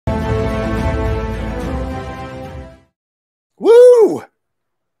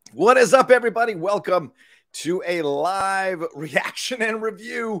What is up, everybody? Welcome to a live reaction and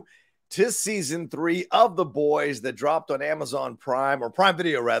review to season 3 of The Boys that dropped on Amazon Prime, or Prime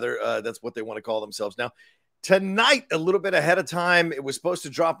Video, rather. That's what they want to call themselves now. Tonight, a little bit ahead of time. It was supposed to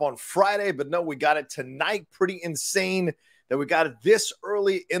drop on Friday, but no, we got it tonight. Pretty insane that we got it this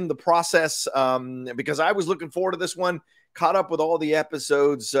early in the process, because I was looking forward to this one. Caught up with all the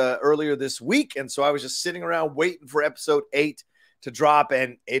episodes earlier this week, and so I was just sitting around waiting for episode 8 to drop,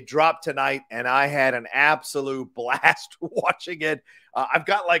 and it dropped tonight, and I had an absolute blast watching it. I've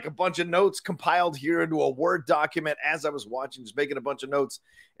got like a bunch of notes compiled here into a Word document as I was watching, just making a bunch of notes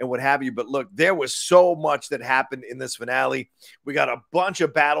and what have you. But look, there was so much that happened in this finale. We got a bunch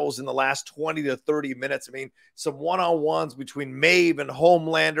of battles in the last 20 to 30 minutes. I mean, some one-on-ones between Maeve and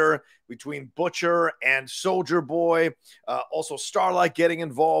Homelander, between Butcher and Soldier Boy. Also Starlight getting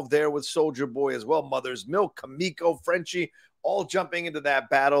involved there with Soldier Boy as well. Mother's Milk, Kamiko, Frenchie, all jumping into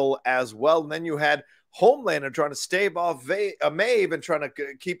that battle as well. And then you had Homelander trying to stave off Maeve and trying to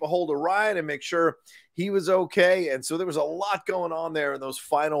keep a hold of Ryan and make sure he was okay. And so there was a lot going on there in those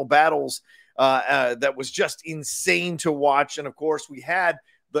final battles that was just insane to watch. And of course, we had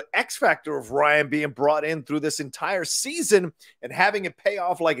the X factor of Ryan being brought in through this entire season and having it pay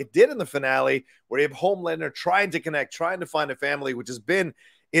off like it did in the finale, where you have Homelander trying to connect, trying to find a family, which has been,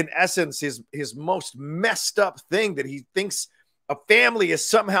 in essence, his most messed up thing, that he thinks a family is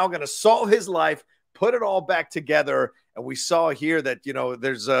somehow going to solve his life, put it all back together. And we saw here that, you know,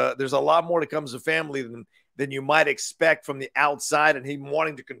 there's a lot more to come as a family than you might expect from the outside, and him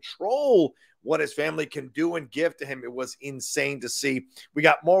wanting to control what his family can do and give to him. It was insane to see. We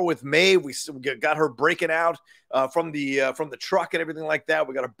got more with Maeve. We got her breaking out from the truck and everything like that.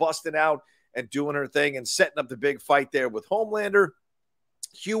 We got her busting out and doing her thing and setting up the big fight there with Homelander.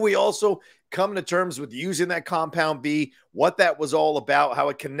 Huey also coming to terms with using that compound B, what that was all about, how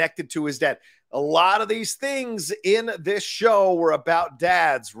it connected to his dad. A lot of these things in this show were about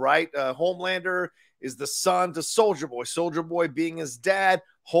dads, right? Homelander is the son to Soldier Boy, Soldier Boy being his dad,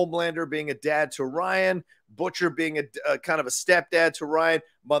 Homelander being a dad to Ryan, Butcher being a kind of a stepdad to Ryan,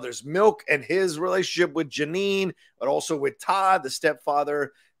 Mother's Milk and his relationship with Janine, but also with Todd, the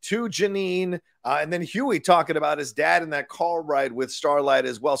stepfather to Janine, and then Huey talking about his dad in that car ride with Starlight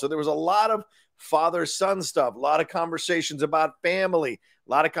as well. So there was a lot of father-son stuff, a lot of conversations about family,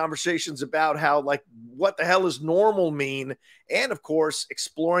 a lot of conversations about how, like, what the hell does normal mean? And of course,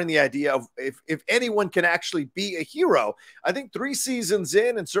 exploring the idea of if anyone can actually be a hero. I think 3 seasons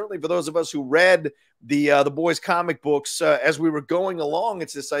in, and certainly for those of us who read the Boys comic books as we were going along,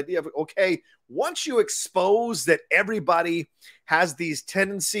 it's this idea of, okay, once you expose that everybody has these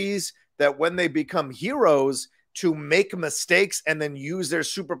tendencies that when they become heroes to make mistakes and then use their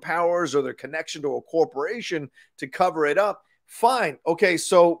superpowers or their connection to a corporation to cover it up, fine. Okay,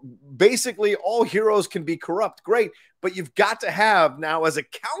 so basically all heroes can be corrupt. Great. But you've got to have, now as a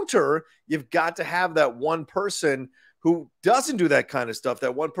counter, you've got to have that one person who doesn't do that kind of stuff,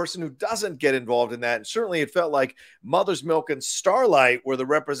 that one person who doesn't get involved in that. And certainly it felt like Mother's Milk and Starlight were the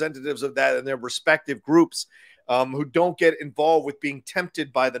representatives of that in their respective groups, who don't get involved with being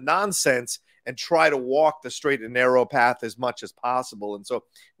tempted by the nonsense and try to walk the straight and narrow path as much as possible. And so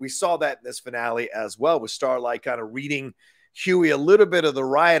we saw that in this finale as well, with Starlight kind of reading Huey a little bit of the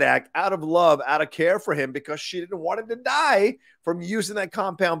riot act out of love, out of care for him, because she didn't want him to die from using that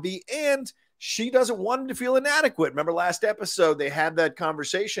compound B, and she doesn't want him to feel inadequate. Remember last episode, they had that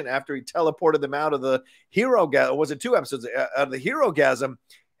conversation after he teleported them out of the hero gasm, or was it 2 episodes, out of the hero gasm,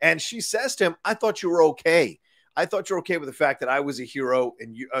 and she says to him, I thought you were okay. I thought you were okay with the fact that I was a hero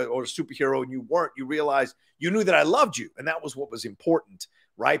and you, or a superhero, and you weren't. You realized you knew that I loved you, and that was what was important,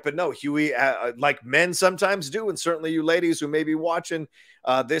 right? But no, Huey, like men sometimes do, and certainly you ladies who may be watching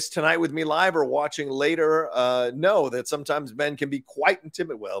this tonight with me live or watching later know that sometimes men can be quite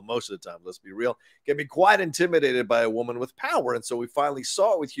intimidated. Well, most of the time, let's be real, can be quite intimidated by a woman with power. And so we finally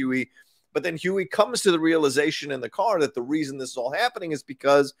saw it with Huey. But then Huey comes to the realization in the car that the reason this is all happening is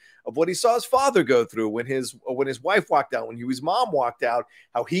because of what he saw his father go through when his wife walked out, when Huey's mom walked out,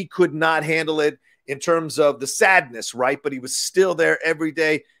 how he could not handle it in terms of the sadness, right? But he was still there every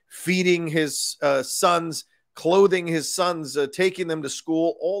day, feeding his sons, clothing his sons, taking them to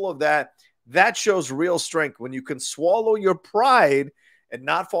school, all of that. That shows real strength when you can swallow your pride and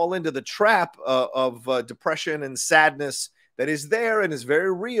not fall into the trap of depression and sadness that is there and is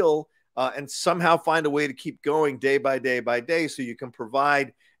very real. And somehow find a way to keep going day by day by day, so you can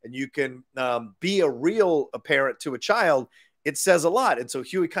provide and you can be a real parent to a child. It says a lot. And so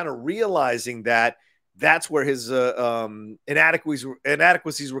Huey kind of realizing that That's where his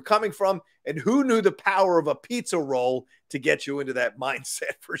inadequacies were coming from. And who knew the power of a pizza roll to get you into that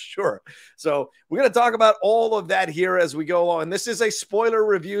mindset for sure. So we're going to talk about all of that here as we go along. And this is a spoiler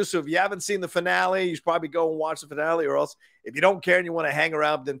review. So if you haven't seen the finale, you should probably go and watch the finale, or else if you don't care and you want to hang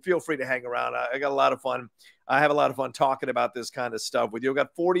around, then feel free to hang around. I got a lot of fun. I have a lot of fun talking about this kind of stuff with you. I've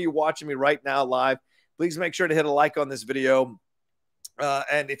got 40 of you watching me right now live. Please make sure to hit a like on this video.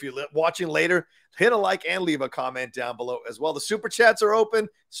 And if you're watching later, hit a like and leave a comment down below as well. The super chats are open.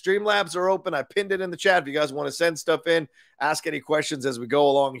 Streamlabs are open. I pinned it in the chat if you guys want to send stuff in, ask any questions as we go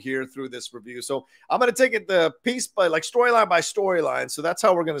along here through this review. So I'm going to take it the piece by like storyline by storyline. So that's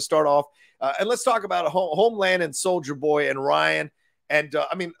how we're going to start off. And let's talk about Homeland and Soldier Boy and Ryan. And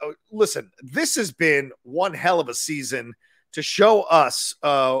I mean, listen, this has been one hell of a season to show us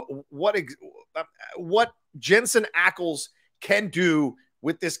what Jensen Ackles can do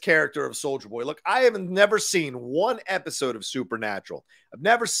with this character of Soldier Boy. Look, I have never seen one episode of Supernatural. I've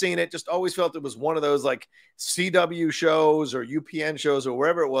never seen it. Just always felt it was one of those like CW shows or UPN shows or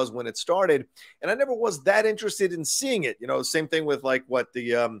wherever it was when it started. And I never was that interested in seeing it. You know, same thing with like what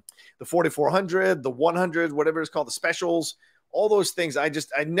the 4400, the 100, whatever it's called, the specials, all those things. I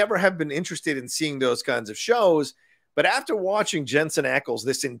never have been interested in seeing those kinds of shows. But after watching Jensen Ackles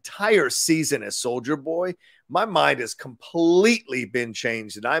this entire season as Soldier Boy, my mind has completely been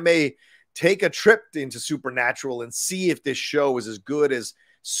changed. And I may take a trip into Supernatural and see if this show is as good as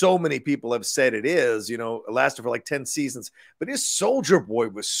so many people have said it is. You know, it lasted for like 10 seasons. But his Soldier Boy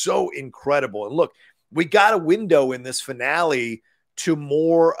was so incredible. And look, we got a window in this finale to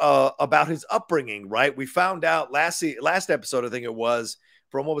more about his upbringing, right? We found out last episode, I think it was,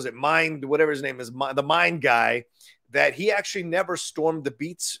 from what was it, Mind, whatever his name is, the Mind guy, that he actually never stormed the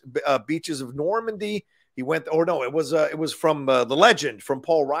beaches of Normandy. He went, or no, it was from the legend from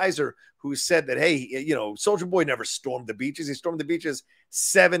Paul Reiser, who said that, hey, you know, Soldier Boy never stormed the beaches. He stormed the beaches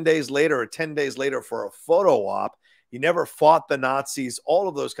 7 days later or 10 days later for a photo op. He never fought the Nazis, all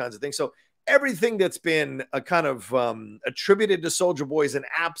of those kinds of things. So everything that's been a kind of attributed to Soldier Boy is an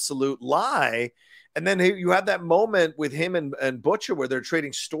absolute lie. And then you have that moment with him and Butcher where they're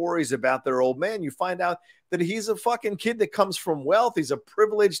trading stories about their old man. You find out that he's a fucking kid that comes from wealth. He's a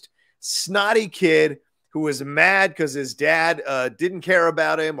privileged, snotty kid who was mad because his dad didn't care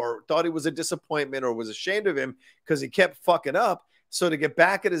about him or thought he was a disappointment or was ashamed of him because he kept fucking up. So to get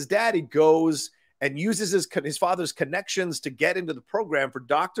back at his dad, he goes and uses his father's connections to get into the program for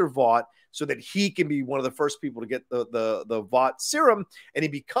Dr. Vought so that he can be one of the first people to get the Vought serum. And he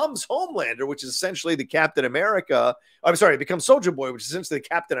becomes Homelander, which is essentially the Captain America. I'm sorry, he becomes Soldier Boy, which is essentially the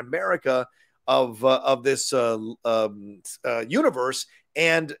Captain America of this universe.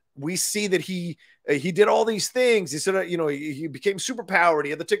 And we see that he did all these things. He said, you know, he became superpowered. He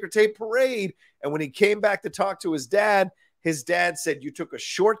had the ticker tape parade. And when he came back to talk to his dad said, you took a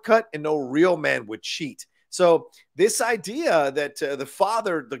shortcut and no real man would cheat. So this idea that the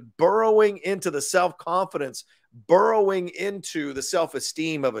father, the burrowing into the self-confidence, burrowing into the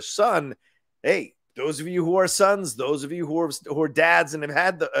self-esteem of a son, hey, those of you who are sons, those of you who are dads and have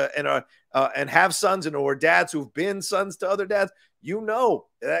had and have sons and who are dads who've been sons to other dads, you know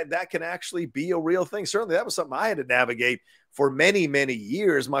that can actually be a real thing. Certainly, that was something I had to navigate for many, many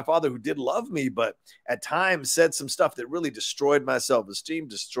years. My father, who did love me, but at times said some stuff that really destroyed my self-esteem,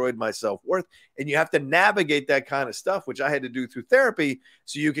 destroyed my self-worth. And you have to navigate that kind of stuff, which I had to do through therapy,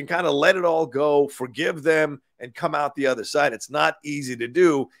 so you can kind of let it all go, forgive them, and come out the other side. It's not easy to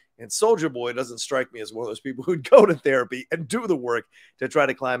do. And Soldier Boy doesn't strike me as one of those people who'd go to therapy and do the work to try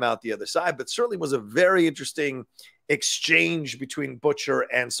to climb out the other side, but certainly was a very interesting exchange between Butcher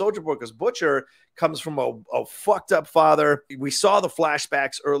and Soldier Boy, because Butcher comes from a fucked up father. We saw the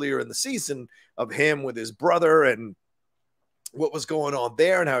flashbacks earlier in the season of him with his brother and what was going on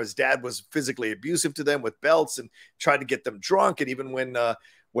there and how his dad was physically abusive to them with belts and tried to get them drunk. And even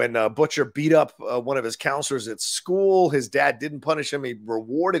when Butcher beat up one of his counselors at school, his dad didn't punish him. He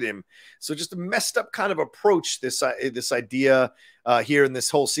rewarded him. So just a messed up kind of approach, this idea here in this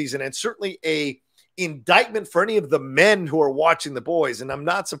whole season. And certainly a indictment for any of the men who are watching The Boys. And I'm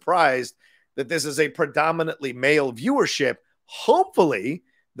not surprised that this is a predominantly male viewership. Hopefully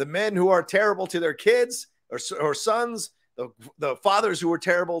the men who are terrible to their kids or sons, the fathers who are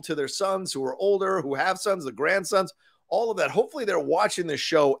terrible to their sons, who are older, who have sons, the grandsons, all of that. Hopefully they're watching this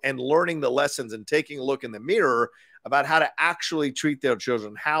show and learning the lessons and taking a look in the mirror about how to actually treat their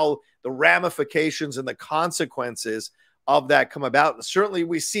children, how the ramifications and the consequences of that come about. And certainly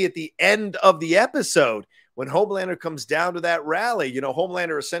we see at the end of the episode when Homelander comes down to that rally, you know,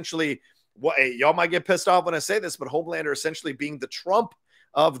 Homelander essentially, y'all might get pissed off when I say this, but Homelander essentially being the Trump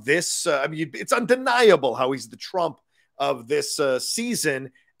of this. I mean, it's undeniable how he's the Trump of this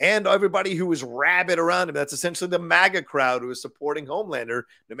season. And everybody who is rabid around him, that's essentially the MAGA crowd who is supporting Homelander,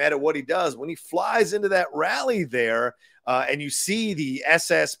 no matter what he does. When he flies into that rally there, and you see the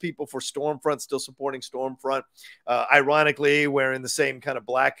SS people for Stormfront still supporting Stormfront, ironically wearing the same kind of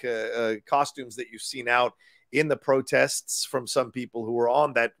black costumes that you've seen out in the protests from some people who are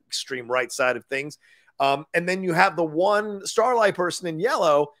on that extreme right side of things. And then you have the one Starlight person in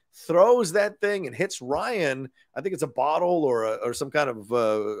yellow throws that thing and hits Ryan. I think it's a bottle or some kind of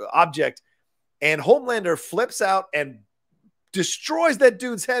object. And Homelander flips out and destroys that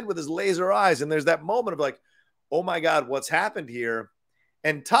dude's head with his laser eyes. And there's that moment of like, oh my God, what's happened here?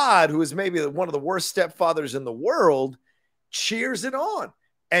 And Todd, who is maybe one of the worst stepfathers in the world, cheers it on.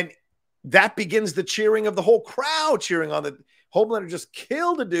 And that begins the cheering of the whole crowd cheering on the Homelander just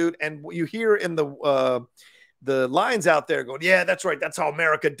killed a dude. And what you hear in the lines out there going, yeah, that's right. That's how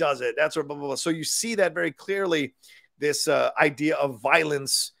America does it. That's what blah, blah, blah. So you see that very clearly, this idea of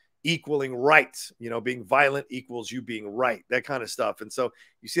violence equaling right, being violent equals you being right, that kind of stuff. And so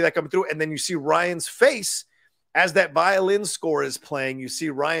you see that coming through. And then you see Ryan's face as that violin score is playing. You see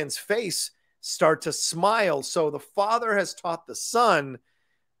Ryan's face start to smile. So the father has taught the son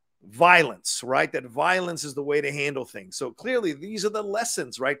violence, right? That violence is the way to handle things. So clearly these are the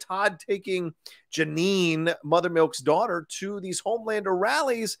lessons, right? Todd taking Janine, Mother Milk's daughter, to these Homelander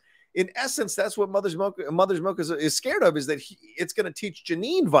rallies. In essence, that's what Mother's Milk is scared of, is that it's going to teach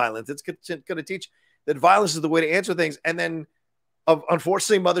Janine violence. It's going to teach that violence is the way to answer things. And then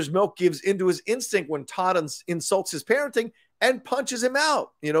unfortunately, Mother's Milk gives into his instinct when Todd insults his parenting and punches him out.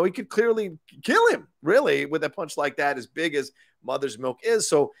 He could clearly kill him, really, with a punch like that, as big as Mother's Milk is.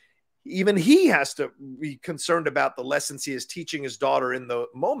 So even he has to be concerned about the lessons he is teaching his daughter in the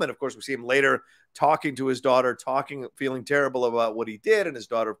moment. Of course, we see him later talking to his daughter, feeling terrible about what he did. And his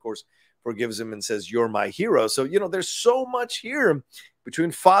daughter, of course, forgives him and says, "You're my hero." So, there's so much here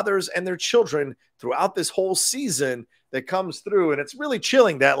between fathers and their children throughout this whole season that comes through. And it's really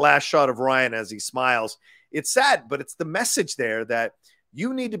chilling, that last shot of Ryan as he smiles. It's sad, but it's the message there that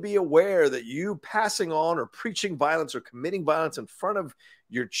you need to be aware that you passing on or preaching violence or committing violence in front of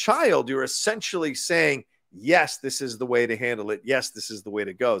your child, you're essentially saying, yes, this is the way to handle it. Yes, this is the way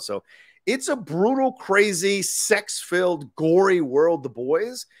to go. So it's a brutal, crazy, sex-filled, gory world, The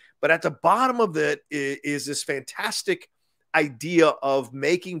Boys. But at the bottom of it is this fantastic idea of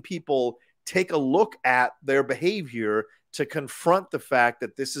making people take a look at their behavior to confront the fact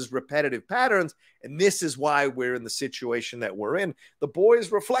that this is repetitive patterns, and this is why we're in the situation that we're in. The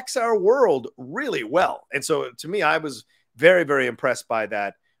Boys reflects our world really well. And so to me, I was very, very impressed by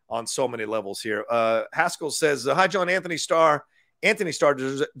that on so many levels here. Haskell says, hi, John. Anthony Starr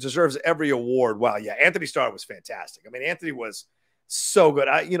deserves every award. Wow, yeah, Anthony Starr was fantastic. I mean, Anthony was so good.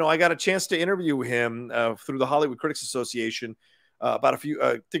 I got a chance to interview him through the Hollywood Critics Association about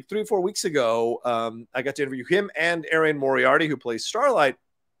I think 3 or 4 weeks ago. I got to interview him and Arian Moriarty, who plays Starlight.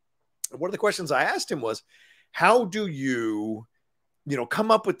 One of the questions I asked him was, how do you,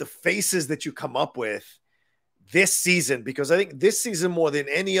 come up with the faces that you come up with this season? Because I think this season, more than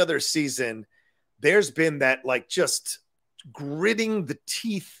any other season, there's been that just gritting the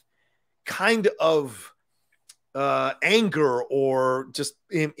teeth kind of anger or just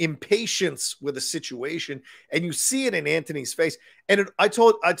impatience with a situation, and you see it in Anthony's face. And I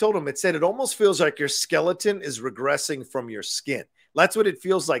told him, it said it almost feels like your skeleton is regressing from your skin. That's what it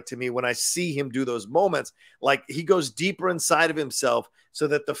feels like to me when I see him do those moments. Like he goes deeper inside of himself, so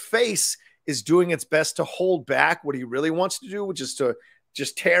that the face is doing its best to hold back what he really wants to do, which is to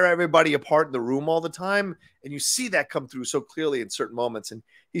just tear everybody apart in the room all the time. And you see that come through so clearly in certain moments. And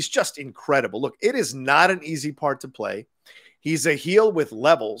he's just incredible. Look, it is not an easy part to play. He's a heel with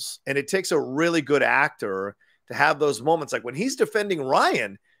levels, and it takes a really good actor to have those moments. Like when he's defending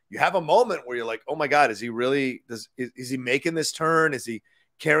Ryan, you have a moment where you're like, oh my God, is he making this turn? Is he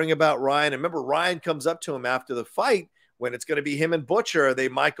caring about Ryan? And remember, Ryan comes up to him after the fight when it's going to be him and Butcher. They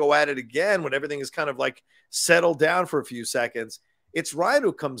might go at it again when everything is kind of like settled down for a few seconds. It's Ryan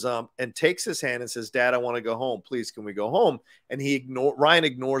who comes up and takes his hand and says, "Dad, I want to go home. Please, can we go home?" And Ryan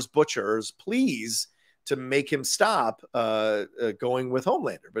ignores Butcher's pleas to make him stop going with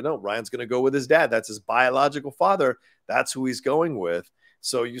Homelander. But no, Ryan's going to go with his dad. That's his biological father. That's who he's going with.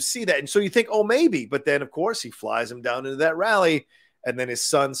 So you see that. And so you think, oh, maybe. But then, of course, he flies him down into that rally. And then his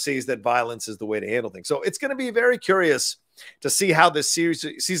son sees that violence is the way to handle things. So it's going to be very curious to see how this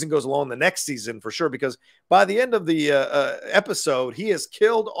season goes along the next season, for sure, because by the end of the episode, he has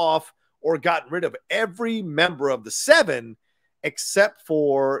killed off or gotten rid of every member of the 7 except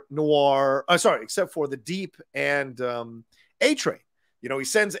for except for the Deep and A-Train. You know, he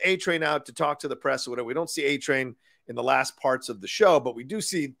sends A-Train out to talk to the press or whatever. We don't see A-Train in the last parts of the show, but we do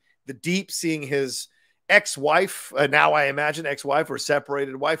see the Deep seeing his ex-wife, now I imagine ex-wife or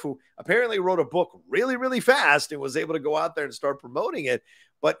separated wife, who apparently wrote a book really, really fast and was able to go out there and start promoting it.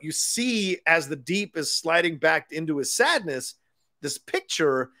 But you see, as the Deep is sliding back into his sadness, this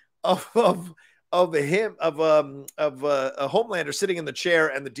picture of a Homelander sitting in the chair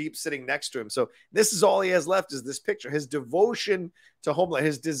and the Deep sitting next to him. So this is all he has left, is this picture. His devotion to Homelander,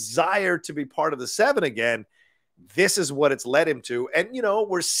 his desire to be part of the Seven again. This is what it's led him to. And, you know,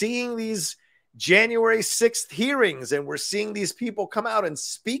 we're seeing these January 6th hearings, and we're seeing these people come out and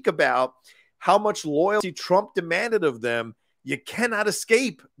speak about how much loyalty Trump demanded of them. You cannot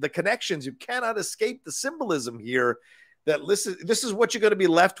escape the connections. You cannot escape the symbolism here. That this is what you're going to be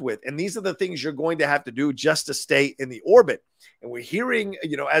left with. And these are the things you're going to have to do just to stay in the orbit. And we're hearing,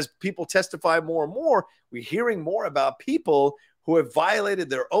 you know, as people testify more and more, we're hearing more about people who have violated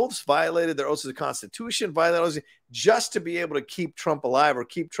their oaths of the Constitution, just to be able to keep Trump alive or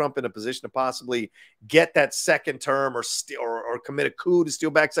keep Trump in a position to possibly get that second term or commit a coup to steal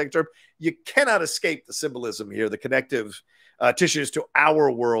back second term. You cannot escape the symbolism here, the connective tissues to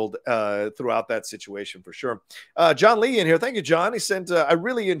our world throughout that situation for sure. John Lee in here. Thank you, John. He sent, I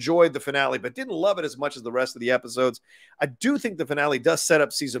really enjoyed the finale, but didn't love it as much as the rest of the episodes. I do think the finale does set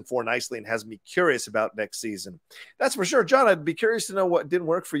up season 4 nicely and has me curious about next season. That's for sure. John, I'd be curious to know what didn't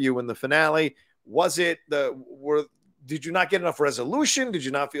work for you in the finale. Was it did you not get enough resolution? Did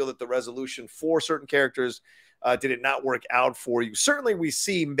you not feel that the resolution for certain characters, did it not work out for you? Certainly we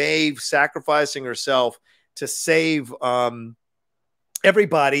see Maeve sacrificing herself to save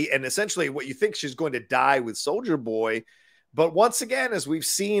everybody, and essentially what you think she's going to die with Soldier Boy. But once again, as we've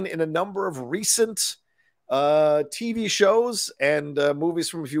seen in a number of recent TV shows and movies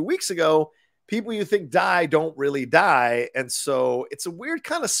from a few weeks ago, people you think die don't really die. And so it's a weird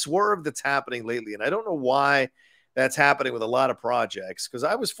kind of swerve that's happening lately. And I don't know why that's happening with a lot of projects, because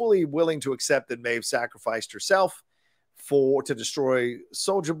I was fully willing to accept that Maeve sacrificed herself to destroy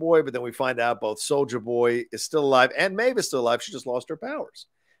Soldier Boy, but then we find out both Soldier Boy is still alive and Maeve is still alive. She just lost her powers,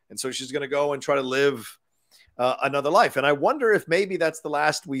 and so she's going to go and try to live another life. And I wonder if maybe that's the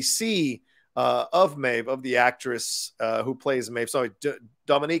last we see of Maeve, of the actress who plays Maeve. Sorry,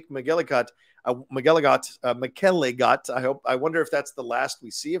 Dominique McElligott. I wonder if that's the last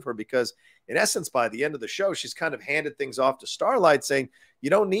we see of her, because in essence, by the end of the show, she's kind of handed things off to Starlight, saying, you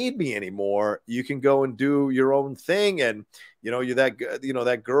don't need me anymore. You can go and do your own thing. And, you know, you're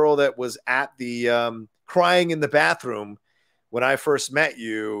that girl that was at the crying in the bathroom when I first met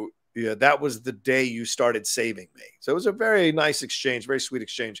you. Yeah, that was the day you started saving me. So it was a very nice exchange, very sweet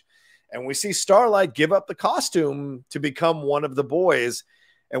exchange. And we see Starlight give up the costume to become one of the boys.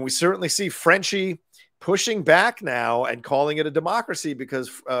 And we certainly see Frenchie pushing back now and calling it a democracy,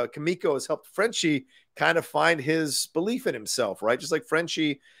 because Kimiko has helped Frenchie kind of find his belief in himself, right? Just like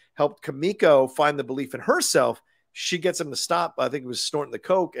Frenchie helped Kimiko find the belief in herself, she gets him to stop, I think it was snorting the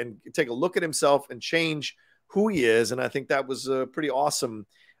coke, and take a look at himself and change who he is. And I think that was a pretty awesome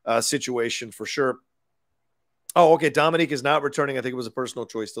situation for sure. Oh, okay. Dominique is not returning. I think it was a personal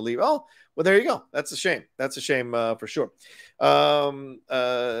choice to leave. Oh, well, there you go. That's a shame. That's a shame for sure.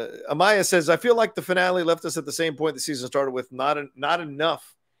 Amaya says, I feel like the finale left us at the same point the season started with. Not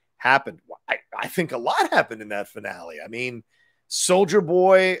enough happened. I think a lot happened in that finale. I mean, Soldier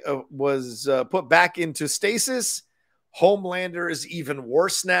Boy was put back into stasis. Homelander is even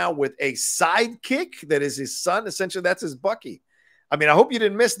worse now with a sidekick that is his son. Essentially, that's his Bucky. I mean, I hope you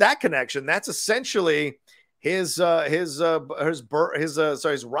didn't miss that connection. That's essentially his Robin,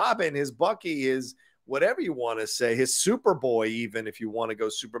 his Bucky, his whatever you want to say, his Superboy, even if you want to go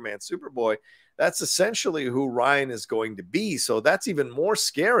Superman, Superboy. That's essentially who Ryan is going to be. So that's even more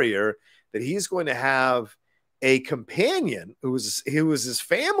scarier, that he's going to have a companion who is his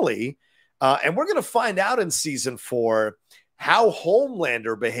family. And we're going to find out in season 4 how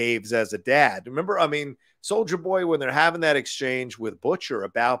Homelander behaves as a dad. Remember, I mean, Soldier Boy, when they're having that exchange with Butcher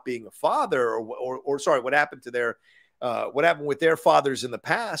about being a father, or sorry, what happened with their fathers in the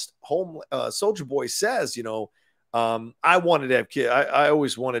past, Soldier Boy says, you know, I wanted to have kids. I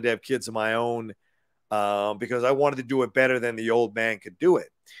always wanted to have kids of my own because I wanted to do it better than the old man could do it.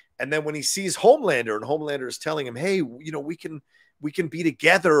 And then when he sees Homelander, and Homelander is telling him, hey, you know, we can be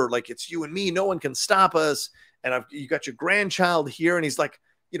together. Like, it's you and me. No one can stop us. And you got your grandchild here. And he's like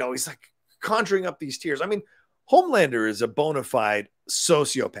conjuring up these tears. I mean, Homelander is a bona fide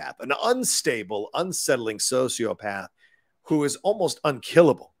sociopath, an unstable, unsettling sociopath who is almost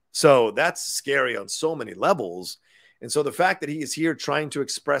unkillable. So that's scary on so many levels. And so the fact that he is here trying to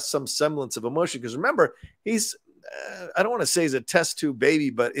express some semblance of emotion, because remember, he's I don't want to say he's a test tube baby,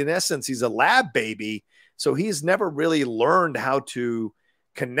 but in essence, he's a lab baby. So he's never really learned how to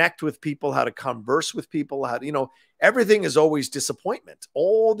connect with people, how to converse with people, how to, everything is always disappointment.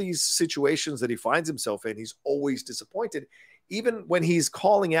 All these situations that he finds himself in, he's always disappointed. Even when he's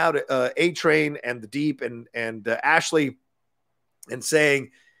calling out A-Train and the Deep and Ashley and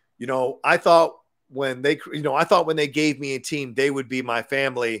saying, I thought when they gave me a team, they would be my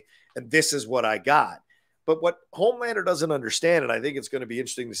family, and this is what I got. But what Homelander doesn't understand, and I think it's going to be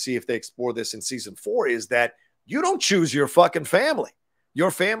interesting to see if they explore this in season 4, is that you don't choose your fucking family. Your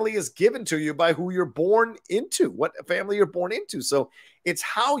family is given to you by who you're born into, what family you're born into. So it's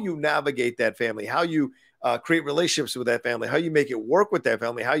how you navigate that family, how you create relationships with that family, how you make it work with that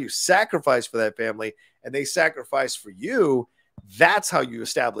family, how you sacrifice for that family, and they sacrifice for you. That's how you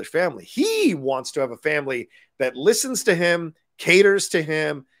establish family. He wants to have a family that listens to him, caters to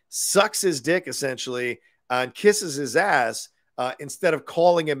him, sucks his dick essentially, and kisses his ass instead of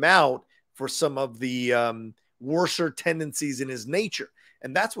calling him out for some of the worser tendencies in his nature.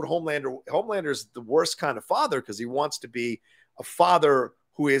 And that's what Homelander is the worst kind of father, because he wants to be a father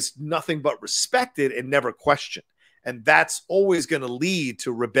who is nothing but respected and never questioned. And that's always going to lead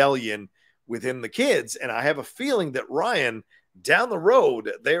to rebellion within the kids. And I have a feeling that Ryan, down the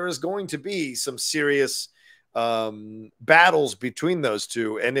road, there is going to be some serious battles between those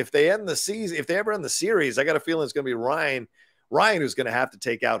two. And if they end the season, if they ever end the series, I got a feeling it's going to be Ryan who's going to have to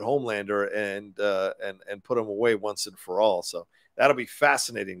take out Homelander and put him away once and for all. So that'll be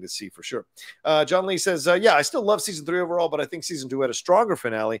fascinating to see for sure. John Lee says, yeah, I still love season 3 overall, but I think season 2 had a stronger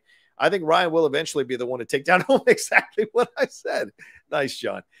finale. I think Ryan will eventually be the one to take down Home. Exactly what I said. Nice,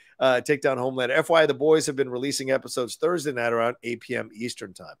 John. Take down Homelander. FYI, the boys have been releasing episodes Thursday night around 8 p.m.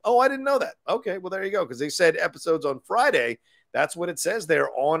 Eastern time. Oh, I didn't know that. Okay, well, there you go. Because they said episodes on Friday. That's what it says there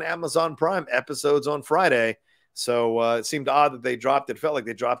on Amazon Prime. Episodes on Friday. So it seemed odd that they dropped it. It felt like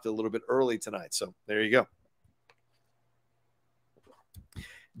they dropped it a little bit early tonight. So there you go.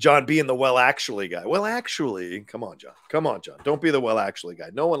 John being the well actually guy. Well, actually, come on, John. Come on, John. Don't be the well actually guy.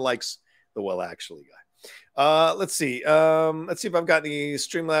 No one likes the well actually guy. Let's see. Let's see if I've got any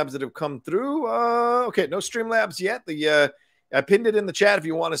Streamlabs that have come through. Okay, no Streamlabs yet. I pinned it in the chat if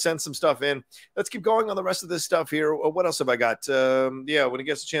you want to send some stuff in. Let's keep going on the rest of this stuff here. What else have I got? Yeah, when he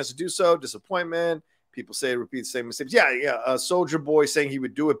gets a chance to do so, disappointment. People say repeat the same mistakes. Yeah. Soldier Boy saying he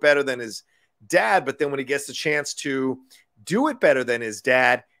would do it better than his dad, but then when he gets the chance to do it better than his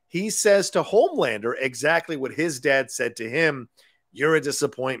dad, he says to Homelander exactly what his dad said to him. You're a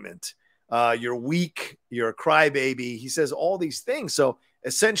disappointment. You're weak. You're a crybaby. He says all these things. So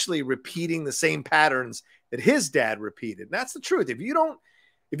essentially repeating the same patterns that his dad repeated. And that's the truth. If you don't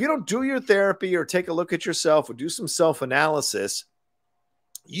do your therapy or take a look at yourself or do some self-analysis,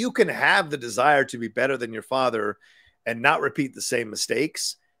 you can have the desire to be better than your father and not repeat the same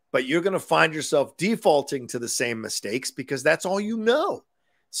mistakes, but you're going to find yourself defaulting to the same mistakes because that's all you know.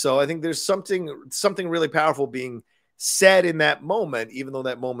 So I think there's something really powerful being said in that moment, even though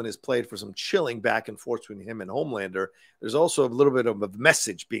that moment is played for some chilling back and forth between him and Homelander. There's also a little bit of a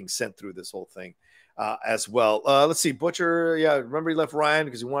message being sent through this whole thing as well. Let's see. Butcher, yeah, remember he left Ryan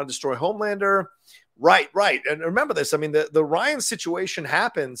because he wanted to destroy Homelander. Right. And remember this. I mean, the Ryan situation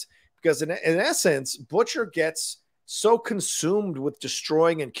happens because in essence, Butcher gets so consumed with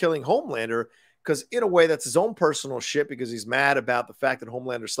destroying and killing Homelander because in a way that's his own personal shit because he's mad about the fact that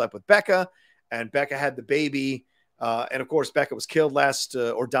Homelander slept with Becca and Becca had the baby. And of course, Becca was killed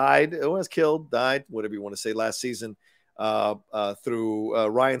or died. It was killed, died, whatever you want to say, last season through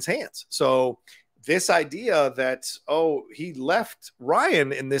Ryan's hands. So this idea that, he left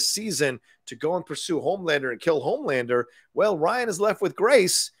Ryan in this season to go and pursue Homelander and kill Homelander. Well, Ryan is left with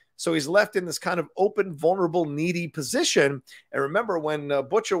Grace. So he's left in this kind of open, vulnerable, needy position. And remember, when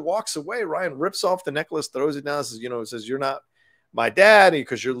Butcher walks away, Ryan rips off the necklace, throws it down, says, you're not my dad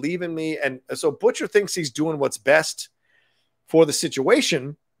because you're leaving me. And so Butcher thinks he's doing what's best for the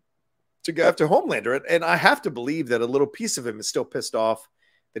situation to go after Homelander. And I have to believe that a little piece of him is still pissed off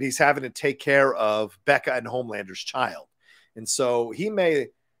that he's having to take care of Becca and Homelander's child. And so he may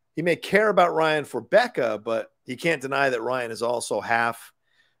care about Ryan for Becca, but he can't deny that Ryan is also half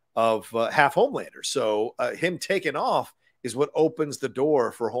Homelander. So him taking off is what opens the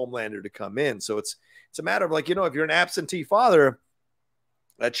door for Homelander to come in. So it's a matter of if you're an absentee father,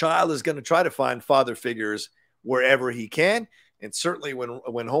 a child is going to try to find father figures wherever he can. And certainly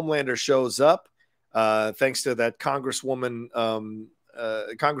when Homelander shows up, thanks to that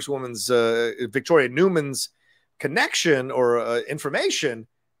Congresswoman's Victoria Newman's connection or information,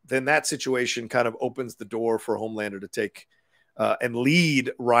 then that situation kind of opens the door for Homelander to take and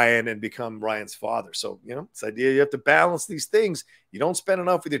lead Ryan and become Ryan's father. So, it's the idea you have to balance these things. You don't spend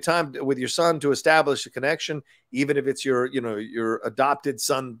enough with your time with your son to establish a connection, even if it's your adopted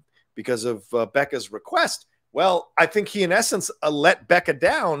son because of Becca's request. Well, I think he, in essence, let Becca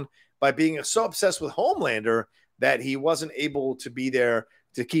down by being so obsessed with Homelander that he wasn't able to be there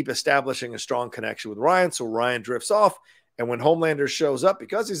to keep establishing a strong connection with Ryan. So Ryan drifts off. And when Homelander shows up,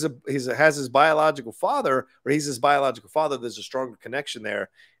 because has his biological father, or he's his biological father, there's a stronger connection there.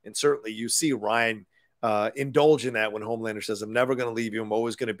 And certainly you see Ryan indulge in that when Homelander says, I'm never going to leave you. I'm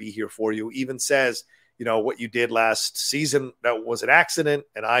always going to be here for you. Even says, what you did last season, that was an accident,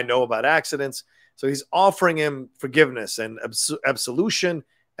 and I know about accidents. So he's offering him forgiveness and absolution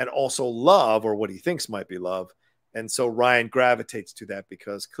and also love, or what he thinks might be love. And so Ryan gravitates to that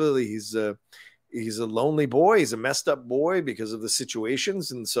because clearly he's a lonely boy. He's a messed up boy because of the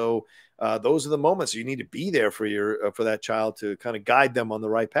situations. And so those are the moments you need to be there for for that child to kind of guide them on the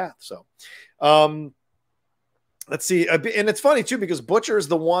right path. So let's see. And it's funny too, because Butcher is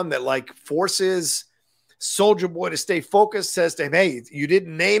the one that like forces Soldier Boy to stay focused, says to him, hey, you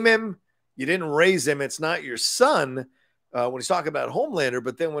didn't name him. You didn't raise him. It's not your son when he's talking about Homelander.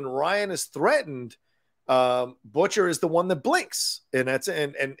 But then when Ryan is threatened, Butcher is the one that blinks, and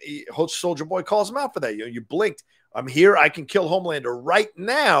Soldier Boy calls him out for that. You blinked. I'm here. I can kill Homelander right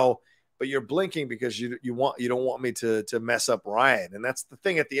now, but you're blinking because you don't want me to mess up Ryan. And that's the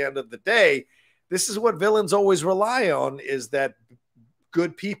thing. At the end of the day, this is what villains always rely on, is that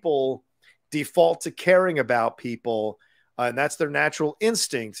good people default to caring about people, and that's their natural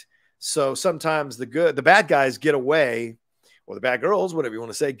instinct. So sometimes the bad guys get away, or the bad girls, whatever you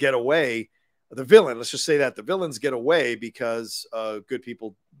want to say, get away. The villain, let's just say that the villains get away because good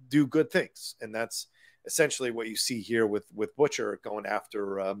people do good things. And that's essentially what you see here with Butcher going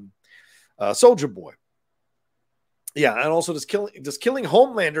after Soldier Boy. Yeah, and also does killing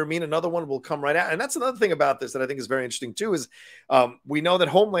Homelander mean another one will come right out? And that's another thing about this that I think is very interesting too, is we know that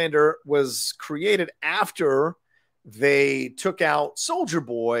Homelander was created after they took out Soldier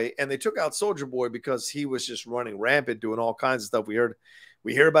Boy, and they took out Soldier Boy because he was just running rampant, doing all kinds of stuff.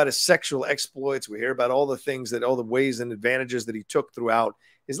 We hear about his sexual exploits. We hear about all the ways and advantages that he took throughout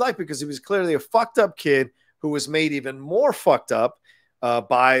his life, because he was clearly a fucked up kid who was made even more fucked up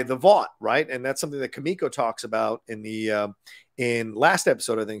by the Vought, right? And that's something that Kamiko talks about in last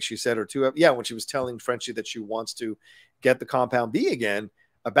episode, I think she said, or two. Yeah, when she was telling Frenchie that she wants to get the Compound B again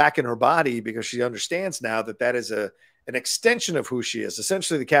back in her body, because she understands now that is an extension of who she is,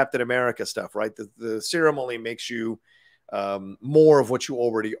 essentially the Captain America stuff, right? The serum only makes you more of what you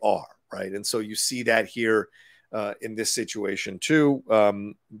already are, right? And so you see that here in this situation too.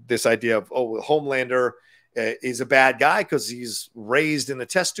 This idea of, Homelander is a bad guy because he's raised in a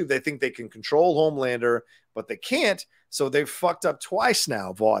test tube. They think they can control Homelander, but they can't. So they've fucked up twice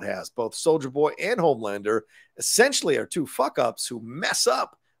now. Vought has. Both Soldier Boy and Homelander essentially are two fuck-ups who mess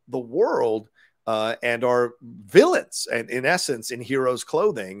up the world and are villains, and in essence, in heroes'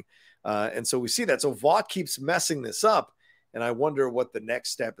 clothing. And so we see that. So Vought keeps messing this up, and I wonder what the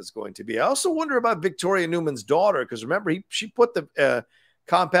next step is going to be. I also wonder about Victoria Newman's daughter, because remember, she put the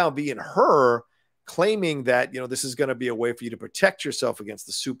Compound B in her, claiming that, this is going to be a way for you to protect yourself against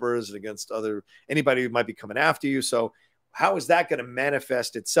the supers and against anybody who might be coming after you. So how is that going to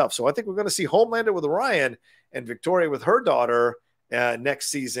manifest itself? So I think we're going to see Homelander with Ryan and Victoria with her daughter next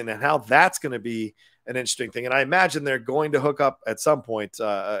season, and how that's going to be an interesting thing. And I imagine they're going to hook up at some point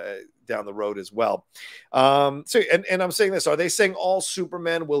down the road as well. So I'm saying this, are they saying all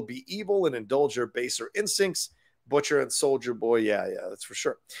Supermen will be evil and indulge their baser instincts? Butcher and Soldier Boy, yeah, that's for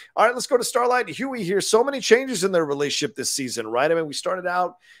sure. All right, let's go to Starlight and Huey here. So many changes in their relationship this season, right? I mean, we started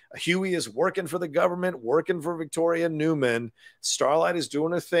out, Huey is working for the government, working for Victoria Newman. Starlight is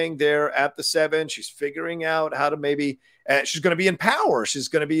doing her thing there at the 7. She's figuring out how to maybe, she's going to be in power. She's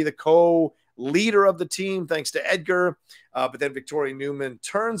going to be the co-leader of the team, thanks to Edgar. But then Victoria Newman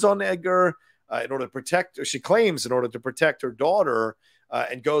turns on Edgar in order to protect, or she claims in order to protect her daughter,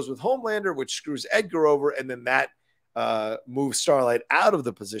 and goes with Homelander, which screws Edgar over, and then that moves Starlight out of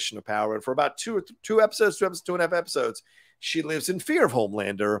the position of power. And for about two and a half episodes, she lives in fear of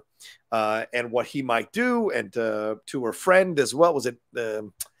Homelander and what he might do, and to her friend as well. Was it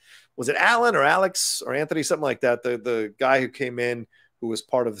Alan or Alex or Anthony, something like that? The guy who came in, who was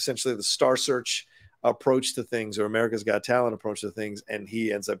part of essentially the Star Search approach to things, or America's Got Talent approach to things, and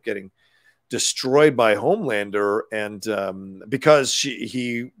he ends up getting destroyed by Homelander, and because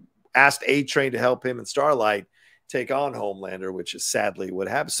he asked A-Train to help him and Starlight take on Homelander, which is sadly what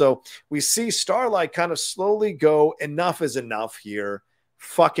happened. So we see Starlight kind of slowly go, enough is enough here.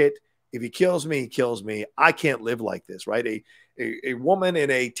 Fuck it. If he kills me, he kills me. I can't live like this, right? A woman in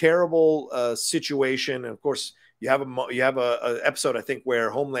a terrible situation. And of course, you have a episode, I think,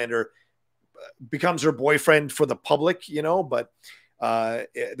 where Homelander becomes her boyfriend for the public, but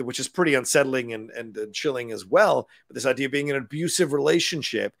which is pretty unsettling and chilling as well. But this idea of being in an abusive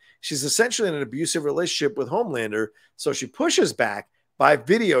relationship, she's essentially in an abusive relationship with Homelander. So she pushes back by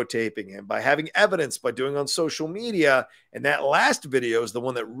videotaping him, by having evidence, by doing on social media. And that last video is the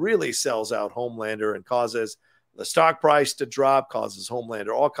one that really sells out Homelander and causes the stock price to drop, causes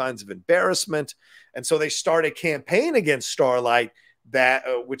Homelander all kinds of embarrassment. And so they start a campaign against Starlight that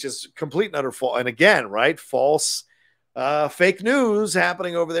which is complete and utter false. And again, right, false fake news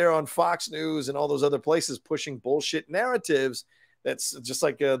happening over there on Fox News and all those other places pushing bullshit narratives. That's just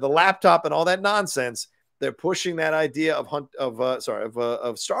like the laptop and all that nonsense. They're pushing that idea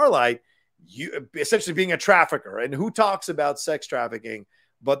of Starlight, essentially being a trafficker. And who talks about sex trafficking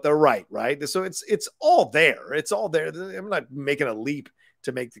but the right? So it's all there. It's all there. I'm not making a leap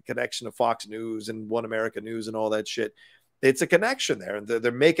to make the connection to Fox News and One America News and all that shit. It's a connection there, and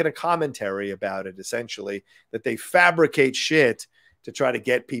they're making a commentary about it, essentially, that they fabricate shit to try to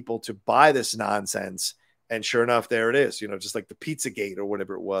get people to buy this nonsense. And sure enough, there it is, just like the Pizzagate or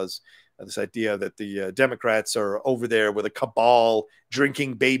whatever it was. This idea that the Democrats are over there with a cabal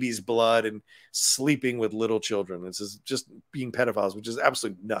drinking babies' blood and sleeping with little children. This is just being pedophiles, which is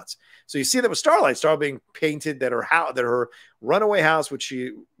absolutely nuts. So you see that with Starlight being painted that her runaway house, which she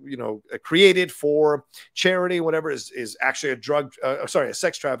created for charity, whatever, is actually a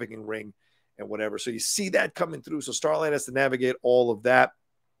sex trafficking ring and whatever. So you see that coming through. So Starlight has to navigate all of that.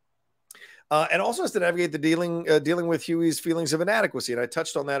 And also has to navigate the dealing with Huey's feelings of inadequacy. And I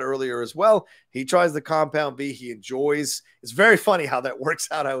touched on that earlier as well. He tries the compound V. He enjoys. It's very funny how that works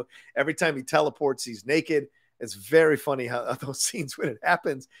out. How every time he teleports, he's naked. It's very funny how those scenes when it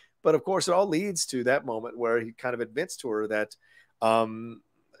happens. But of course, it all leads to that moment where he kind of admits to her that,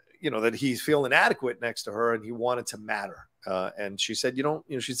 that he's feeling inadequate next to her and he wanted to matter. And she said,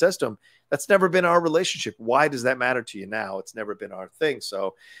 she says to him, that's never been our relationship. Why does that matter to you now? It's never been our thing.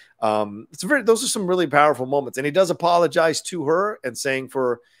 So those are some really powerful moments. And he does apologize to her and saying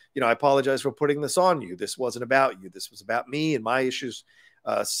I apologize for putting this on you. This wasn't about you. This was about me and my issues,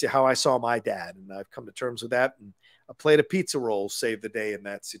 how I saw my dad. And I've come to terms with that. And a plate of pizza rolls saved the day in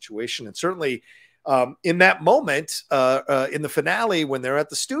that situation. And certainly in that moment, in the finale, when they're at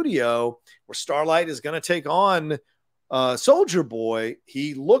the studio where Starlight is going to take on Soldier Boy,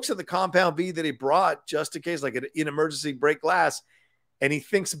 he looks at the compound V that he brought just in case, like an emergency break glass, and he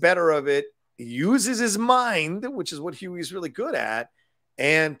thinks better of it. He uses his mind, which is what Huey's really good at,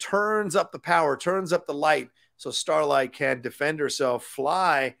 and turns up the power, turns up the light, so Starlight can defend herself,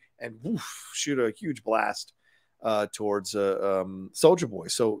 fly, and shoot a huge blast towards Soldier Boy.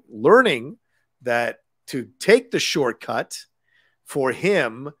 So learning that to take the shortcut for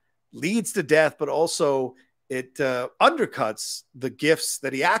him leads to death, but also it undercuts the gifts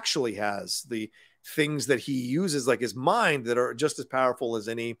that he actually has, the things that he uses, like his mind, that are just as powerful as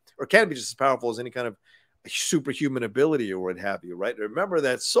any, or can be just as powerful as any kind of superhuman ability or what have you, right? Remember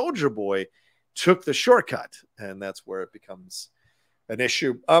that Soldier Boy took the shortcut, and that's where it becomes an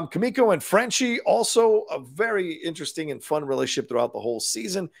issue. Kimiko and Frenchie, also a very interesting and fun relationship throughout the whole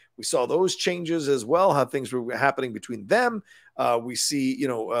season. We saw those changes as well, how things were happening between them. We see,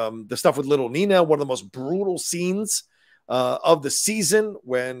 the stuff with little Nina, one of the most brutal scenes of the season,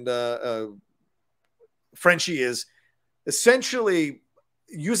 when Frenchie is essentially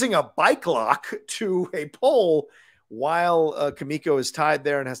using a bike lock to a pole while Kimiko is tied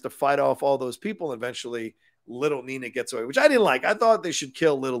there and has to fight off all those people. Eventually, little Nina gets away, which I didn't like. I thought they should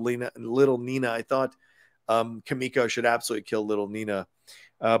kill little Nina. I thought Kimiko should absolutely kill little Nina,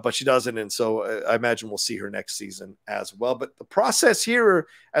 but she doesn't. And so I imagine we'll see her next season as well. But the process here,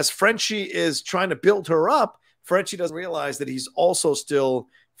 as Frenchie is trying to build her up, Frenchie doesn't realize that he's also still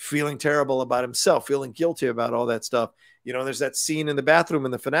feeling terrible about himself, feeling guilty about all that stuff. There's that scene in the bathroom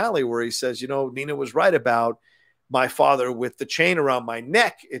in the finale where he says, Nina was right about my father with the chain around my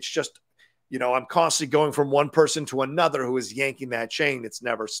neck. It's just, I'm constantly going from one person to another who is yanking that chain. It's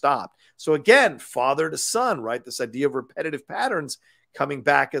never stopped. So again, father to son, right? This idea of repetitive patterns coming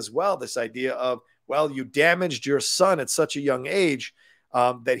back as well. This idea of, well, you damaged your son at such a young age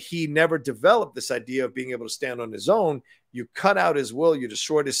that he never developed this idea of being able to stand on his own. You cut out his will, you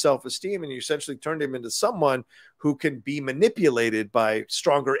destroyed his self-esteem, and you essentially turned him into someone who can be manipulated by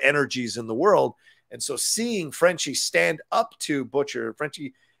stronger energies in the world. And so seeing Frenchie stand up to Butcher,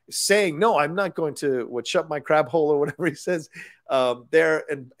 Frenchie saying, no, I'm not going to shut my crab hole or whatever he says there,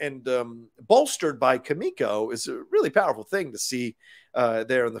 and bolstered by Kimiko, is a really powerful thing to see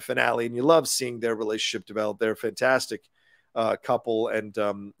there in the finale, and you love seeing their relationship develop. They're a fantastic couple, and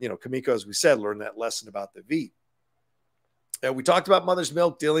Kimiko, as we said, learned that lesson about the V. We talked about Mother's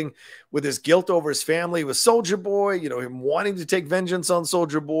Milk dealing with his guilt over his family with Soldier Boy, him wanting to take vengeance on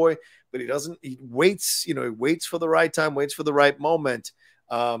Soldier Boy, but he doesn't. He waits, he waits for the right time, waits for the right moment.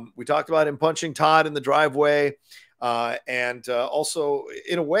 We talked about him punching Todd in the driveway. And also,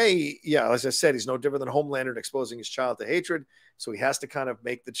 in a way, yeah, as I said, he's no different than Homelander in exposing his child to hatred. So he has to kind of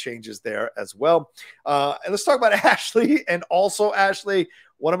make the changes there as well. And let's talk about Ashley. And also, Ashley,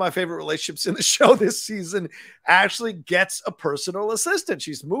 one of my favorite relationships in the show this season, Ashley gets a personal assistant.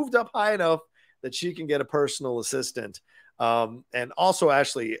 She's moved up high enough that she can get a personal assistant. And also,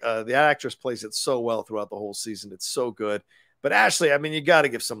 Ashley, the actress plays it so well throughout the whole season. It's so good. But Ashley, I mean, you got to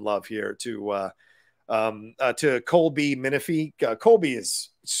give some love here to Colby Minifie. Colby is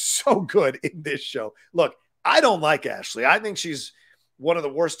so good in this show. Look, I don't like Ashley. I think she's one of the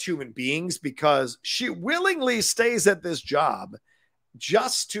worst human beings because she willingly stays at this job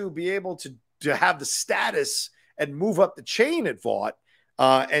just to be able to have the status and move up the chain at Vought.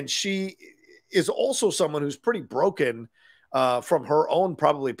 And she is also someone who's pretty broken from her own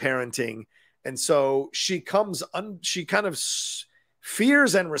probably parenting. And so she she kind of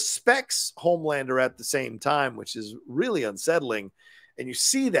fears and respects Homelander at the same time, which is really unsettling. And you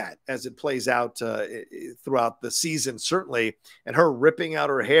see that as it plays out throughout the season, certainly, and her ripping out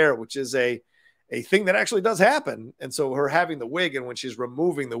her hair, which is a thing that actually does happen. And so her having the wig, and when she's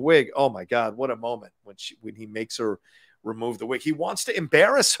removing the wig, oh my God, what a moment when he makes her remove the wig. He wants to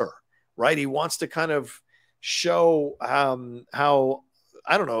embarrass her, right? He wants to kind of show how,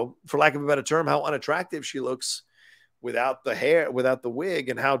 I don't know, for lack of a better term, how unattractive she looks without the hair, without the wig,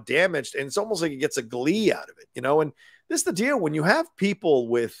 and how damaged. And it's almost like he gets a glee out of it, and this is the deal. When you have people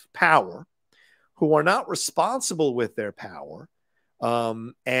with power who are not responsible with their power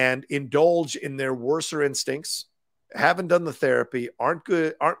and indulge in their worser instincts, haven't done the therapy, aren't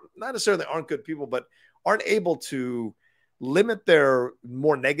not necessarily aren't good people, but aren't able to limit their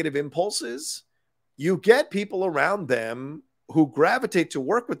more negative impulses, you get people around them who gravitate to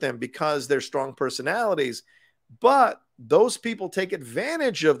work with them because they're strong personalities. But those people take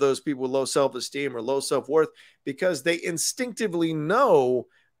advantage of those people with low self-esteem or low self-worth because they instinctively know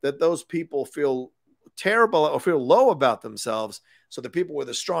that those people feel terrible or feel low about themselves. So the people with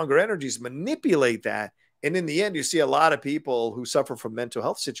the stronger energies manipulate that. And in the end, you see a lot of people who suffer from mental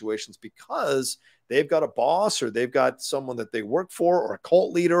health situations because they've got a boss or they've got someone that they work for, or a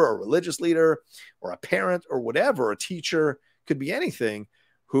cult leader or a religious leader or a parent or whatever, a teacher, could be anything,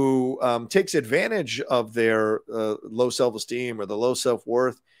 who takes advantage of their low self-esteem or the low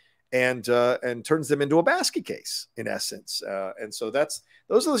self-worth and turns them into a basket case, in essence. And so those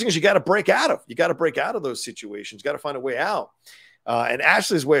are the things you got to break out of. You got to break out of those situations. You got to find a way out. And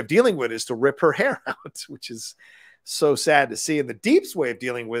Ashley's way of dealing with it is to rip her hair out, which is so sad to see. And the Deep's way of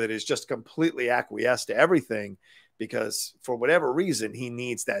dealing with it is just completely acquiesce to everything because for whatever reason, he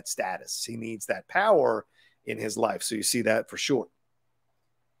needs that status. He needs that power in his life. So you see that for sure.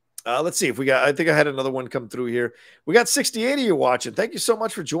 Let's see if we got, I think I had another one come through here. We got 68 of you watching. Thank you so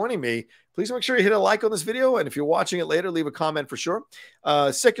much for joining me. Please make sure you hit a like on this video. And if you're watching it later, leave a comment for sure.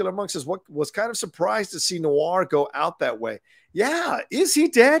 Secular Monk says, what was kind of surprised to see Noir go out that way. Yeah. Is he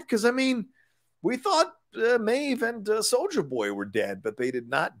dead? Because I mean, we thought Maeve and Soldier Boy were dead, but they did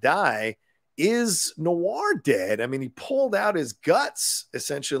not die. Is Noir dead? I mean, he pulled out his guts,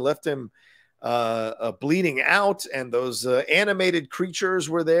 essentially left him bleeding out, and those animated creatures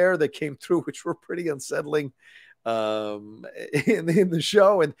were there that came through, which were pretty unsettling in the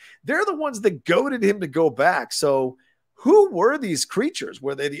show, and they're the ones that goaded him to go back. So who were these creatures?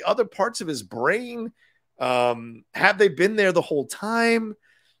 Were they the other parts of his brain? Have they been there the whole time?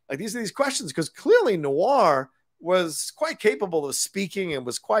 Like, these are these questions, because clearly Noir was quite capable of speaking and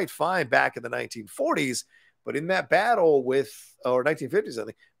was quite fine back in the 1940s. But in that battle with, or 1950s, I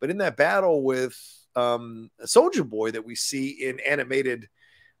think, but in that battle with Soldier Boy that we see in animated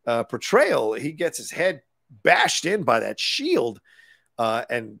portrayal, he gets his head bashed in by that shield,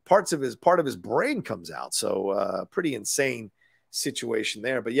 and part of his brain comes out. So pretty insane situation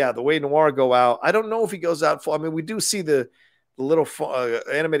there. But yeah, the way Noir go out, I don't know if he goes out full. I mean, we do see the little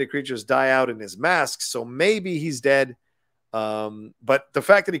animated creatures die out in his mask, so maybe he's dead. But the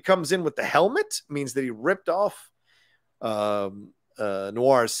fact that he comes in with the helmet means that he ripped off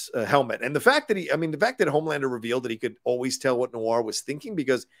Noir's helmet. And the fact that Homelander revealed that he could always tell what Noir was thinking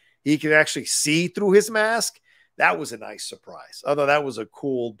because he could actually see through his mask, that was a nice surprise. Although that was a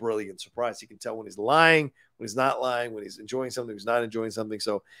cool, brilliant surprise. He can tell when he's lying, when he's not lying, when he's enjoying something, when he's not enjoying something.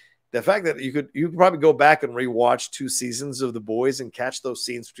 So the fact that you could probably go back and rewatch 2 seasons of The Boys and catch those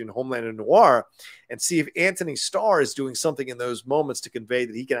scenes between Homeland and Noir and see if Anthony Starr is doing something in those moments to convey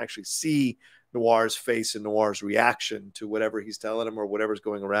that he can actually see Noir's face and Noir's reaction to whatever he's telling him or whatever's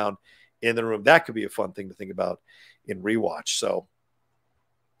going around in the room. That could be a fun thing to think about in rewatch. So,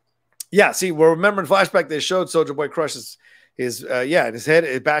 yeah, see, we're remembering flashback they showed Soldier Boy crushes his his head,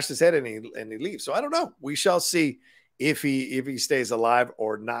 it bashed his head and he leaves. So I don't know. We shall see if he stays alive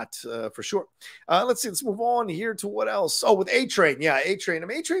or not for sure. Let's see. Let's move on here to what else. Oh, with A-Train. Yeah, A-Train. I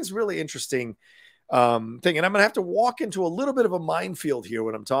mean, A-Train's really interesting thing. And I'm going to have to walk into a little bit of a minefield here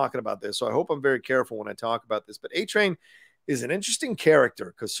when I'm talking about this. So I hope I'm very careful when I talk about this. But A-Train is an interesting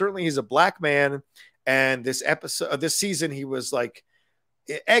character because certainly he's a black man. And this season, he was like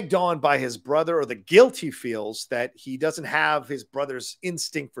egged on by his brother, or the guilt he feels that he doesn't have his brother's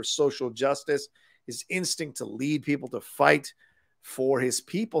instinct for social justice, his instinct to lead people to fight for his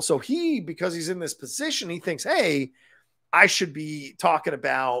people. So because he's in this position, he thinks, hey, I should be talking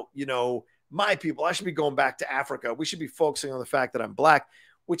about, my people. I should be going back to Africa. We should be focusing on the fact that I'm black,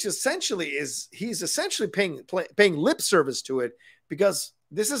 which essentially he's essentially paying lip service to it because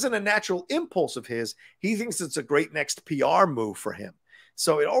this isn't a natural impulse of his. He thinks it's a great next PR move for him.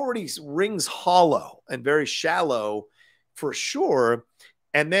 So it already rings hollow and very shallow for sure.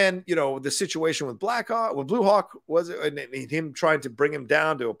 And then, the situation with Blue Hawk was, and him trying to bring him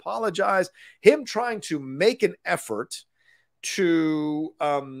down to apologize, him trying to make an effort to,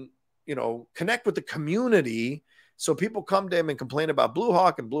 connect with the community. So people come to him and complain about Blue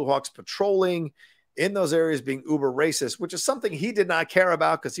Hawk and Blue Hawk's patrolling in those areas being uber racist, which is something he did not care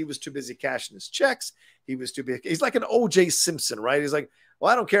about because he was too busy cashing his checks. He's like an O.J. Simpson, right? He's like,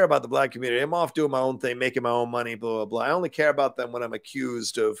 well, I don't care about the black community. I'm off doing my own thing, making my own money, blah, blah, blah. I only care about them when I'm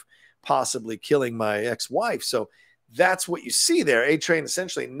accused of possibly killing my ex-wife. So that's what you see there. A-Train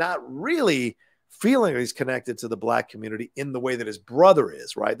essentially not really feeling he's connected to the black community in the way that his brother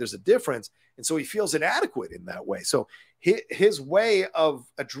is, right? There's a difference. And so he feels inadequate in that way. So his way of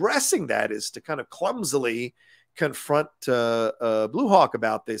addressing that is to kind of clumsily confront Blue Hawk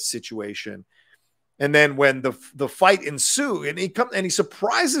about this situation. And then when the fight ensues, and he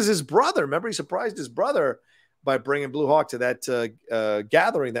surprises his brother. Remember, he surprised his brother by bringing Blue Hawk to that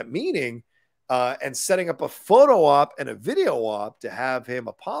gathering, that meeting, and setting up a photo op and a video op to have him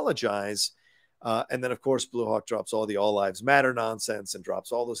apologize. And then, of course, Blue Hawk drops all the All Lives Matter nonsense and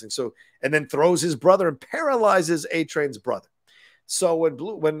drops all those things. So, and then throws his brother and paralyzes A-Train's brother. So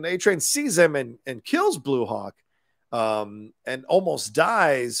when A-Train sees him and kills Blue Hawk and almost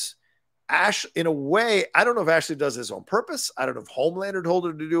dies, Ash, in a way, I don't know if Ashley does this on purpose. I don't know if Homelander told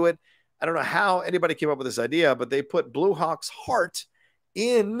her to do it. I don't know how anybody came up with this idea, but they put Blue Hawk's heart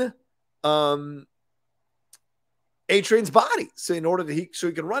in A-Train's body, so in order to so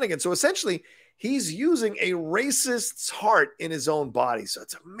he can run again. So essentially, he's using a racist's heart in his own body. So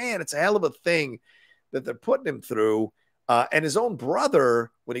it's a hell of a thing that they're putting him through. And his own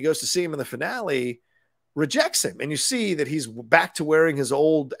brother, when he goes to see him in the finale, rejects him. And you see that he's back to wearing his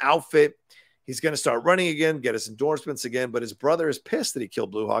old outfit. He's going to start running again, get his endorsements again. But his brother is pissed that he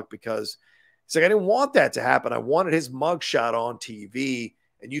killed Blue Hawk because he's like, I didn't want that to happen. I wanted his mugshot on TV,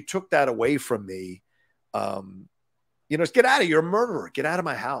 and you took that away from me. Get out of here. You're a murderer. Get out of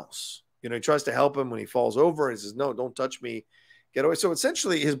my house. He tries to help him when he falls over and he says, no, don't touch me. Get away. So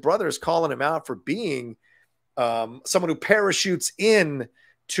essentially his brother is calling him out for being someone who parachutes in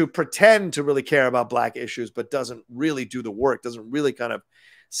to pretend to really care about black issues, but doesn't really do the work, doesn't really kind of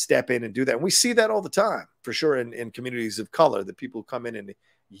step in and do that. And we see that all the time, for sure, in communities of color, that people come in and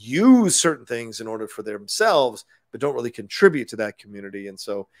use certain things in order for themselves, but don't really contribute to that community. And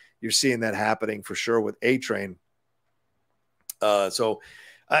so you're seeing that happening for sure with A-Train.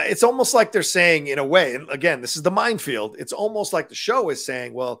 It's almost like they're saying, in a way, and again, this is the minefield. It's almost like the show is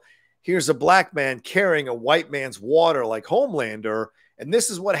saying, well, here's a black man carrying a white man's water like Homelander. And this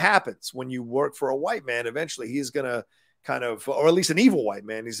is what happens when you work for a white man. Eventually, he's going to kind of, or at least an evil white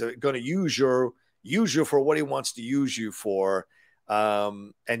man, he's going to use you for what he wants to use you for.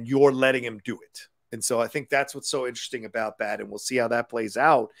 And you're letting him do it. And so I think that's what's so interesting about that. And we'll see how that plays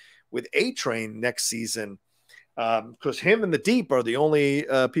out with A-Train next season. Because him and the Deep are the only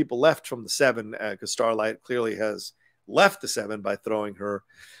people left from the Seven, because Starlight clearly has left the Seven by throwing her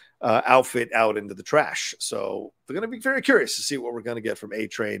outfit out into the trash. So we're going to be very curious to see what we're going to get from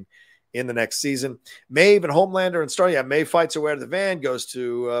A-Train in the next season. Maeve and Homelander and Star. Yeah, Maeve fights her way out of the van, goes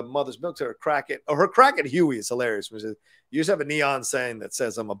to Mother's Milk to her crack at Huey is hilarious. You just have a neon saying that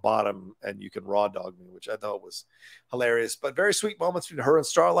says I'm a bottom and you can raw dog me, which I thought was hilarious. But very sweet moments between her and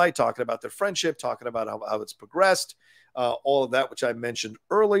Starlight, talking about their friendship, talking about how it's progressed, all of that, which I mentioned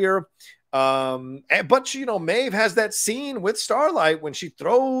earlier. But you know, Maeve has that scene with Starlight when she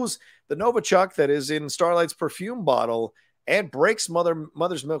throws the Novichok that is in Starlight's perfume bottle and breaks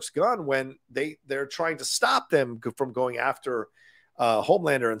Mother's Milk's gun when they're trying to stop them from going after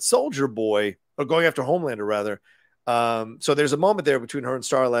Homelander and Soldier Boy, or going after Homelander rather. So there's a moment there between her and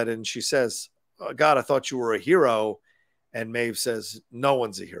Starlight, and she says, oh, God, I thought you were a hero. And Maeve says, no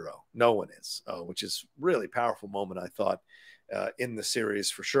one's a hero. No one is, which is really powerful moment, I thought, in the series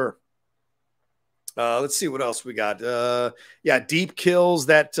for sure. Let's see what else we got. Yeah, Deep kills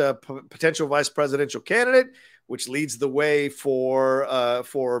that potential vice presidential candidate, which leads the way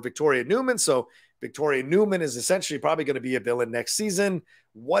for Victoria Newman. So Victoria Newman is essentially probably going to be a villain next season.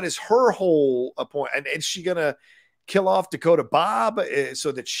 What is her whole point? And is she going to kill off Dakota Bob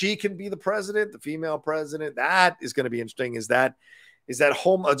so that she can be the president, the female president? That is going to be interesting. Does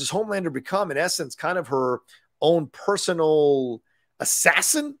Homelander become, in essence, kind of her own personal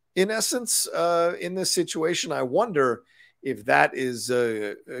assassin, in essence, in this situation? I wonder if that is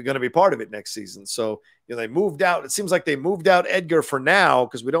going to be part of it next season. So, you know, they moved out. It seems like they moved out Edgar for now,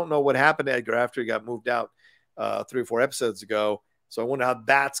 because we don't know what happened to Edgar after he got moved out 3 or 4 episodes ago. So I wonder how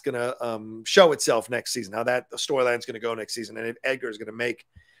that's going to show itself next season, how that storyline is going to go next season, and if Edgar is going to make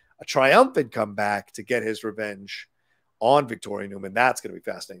a triumphant comeback to get his revenge on Victoria Newman. That's going to be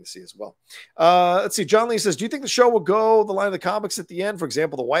fascinating to see as well. Let's see. John Lee says, do you think the show will go the line of the comics at the end? For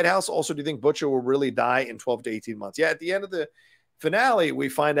example, the White House. Also, do you think Butcher will really die in 12 to 18 months? Yeah, at the end of the finale, we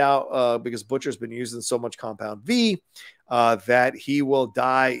find out, because Butcher's been using so much Compound V, that he will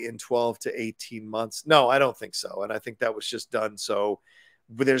die in 12 to 18 months. No, I don't think so. And I think that was just done so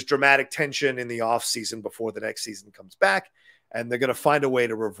there's dramatic tension in the off season before the next season comes back, and they're going to find a way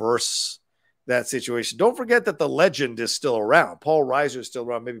to reverse that situation. Don't forget that the legend is still around. Paul Reiser is still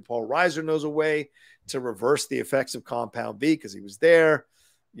around. Maybe Paul Reiser knows a way to reverse the effects of Compound V, because he was there,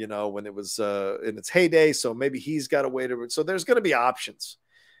 you know, when it was in its heyday. So maybe he's got a way to. So there's going to be options.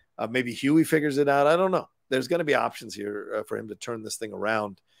 Maybe Huey figures it out. I don't know. There's going to be options here for him to turn this thing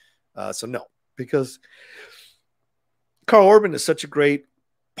around. So no, because Carl Urban is such a great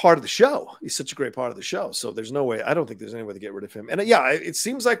part of the show. He's such a great part of the show. So there's no way. I don't think there's any way to get rid of him. And yeah, it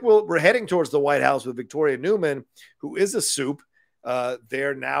seems like we're heading towards the White House with Victoria Newman, who is a soup,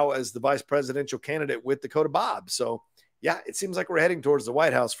 there now as the vice presidential candidate with Dakota Bob. So yeah, it seems like we're heading towards the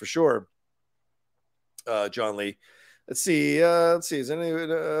White House for sure. John Lee. Let's see. Is any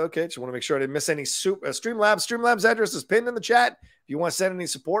okay? Just want to make sure I didn't miss any Streamlabs. Streamlabs address is pinned in the chat. If you want to send any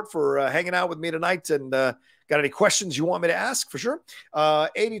support for hanging out with me tonight and got any questions you want me to ask, for sure.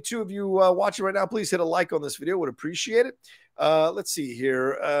 82 of you watching right now, please hit a like on this video. Would appreciate it. Let's see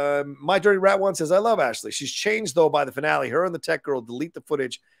here. My Dirty Rat One says, I love Ashley. She's changed, though, by the finale. Her and the tech girl delete the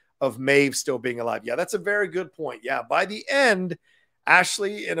footage of Maeve still being alive. Yeah, that's a very good point. Yeah, by the end,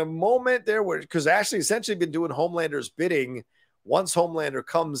 Ashley, in a moment there, where because Ashley essentially been doing Homelander's bidding once Homelander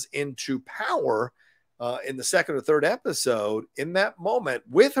comes into power in the second or third episode, in that moment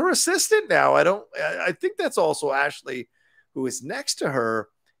with her assistant now. I think that's also Ashley, who is next to her.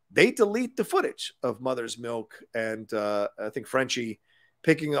 They delete the footage of Mother's Milk and I think Frenchie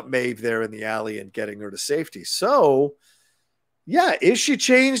picking up Maeve there in the alley and getting her to safety. So yeah, is she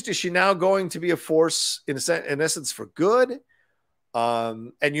changed? Is she now going to be a force in essence for good?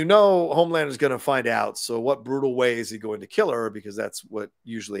 And you know Homelander is going to find out. So what brutal way is he going to kill her? Because that's what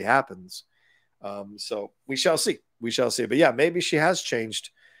usually happens. So we shall see. We shall see. But yeah, maybe she has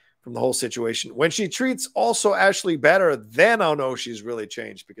changed from the whole situation. When she treats also Ashley better, then I'll know she's really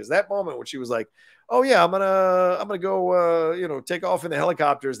changed. Because that moment when she was like, "Oh yeah, I'm gonna go take off in the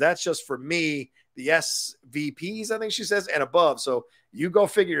helicopters. That's just for me, the SVPs," I think she says, and above. So you go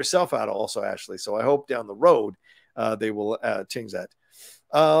figure yourself out also, Ashley. So I hope down the road they will change that.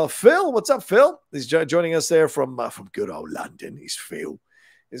 Phil, what's up, Phil? He's joining us there from good old London. He's Phil.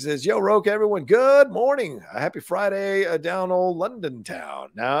 He says, yo, Rocha, everyone, good morning. A happy Friday down old London town.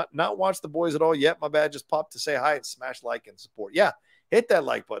 Now, not watched The Boys at all yet. My bad. Just popped to say hi and smash like and support. Yeah, hit that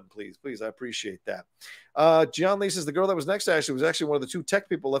like button, please. Please, I appreciate that. John Lee says, the girl that was next to Ashley was actually one of the 2 tech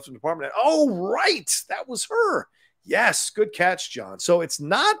people left in the department. Oh, right. That was her. Yes, good catch, John. So it's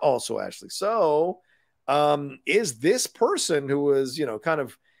not also Ashley. So is this person who was, kind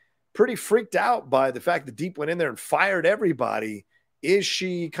of pretty freaked out by the fact that Deep went in there and fired everybody, is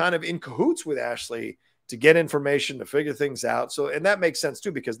she kind of in cahoots with Ashley to get information, to figure things out? So, and that makes sense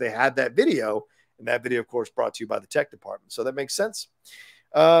too, because they had that video, and that video, of course, brought to you by the tech department. So that makes sense.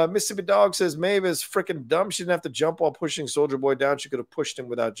 Mississippi Dog says Maeve is freaking dumb. She didn't have to jump while pushing Soldier Boy down. She could have pushed him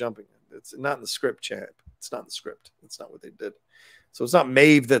without jumping. It's not in the script, champ. It's not in the script. That's not what they did. So it's not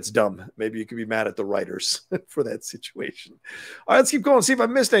Maeve that's dumb. Maybe you could be mad at the writers for that situation. All right, let's keep going. See if I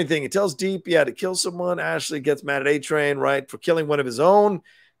missed anything. It tells Deep, yeah, to kill someone. Ashley gets mad at A-Train, right, for killing one of his own.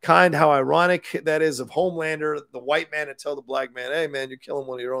 Kind, how ironic that is of Homelander, the white man, to tell the black man, hey, man, you're killing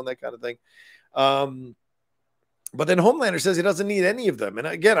one of your own, that kind of thing. But then Homelander says he doesn't need any of them. And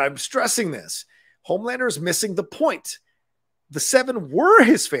again, I'm stressing this. Homelander is missing the point. The seven were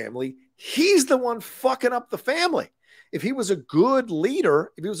his family. He's the one fucking up the family. If he was a good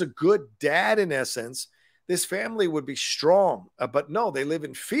leader, if he was a good dad in essence, this family would be strong. But no, they live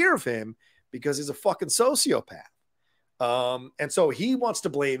in fear of him because he's a fucking sociopath. And so he wants to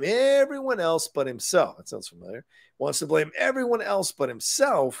blame everyone else but himself. That sounds familiar. Wants to blame everyone else but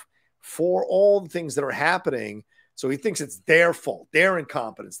himself for all the things that are happening. So he thinks it's their fault, their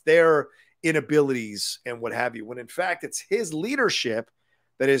incompetence, their inabilities, and what have you. When in fact, it's his leadership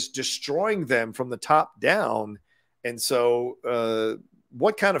that is destroying them from the top down. And so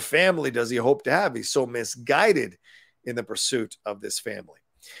what kind of family does he hope to have? He's so misguided in the pursuit of this family.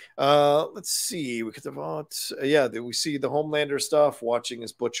 Let's see. We see the Homelander stuff, watching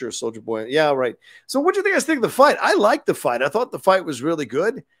his Butcher, Soldier Boy. Yeah, right. So what do you guys think of the fight? I liked the fight. I thought the fight was really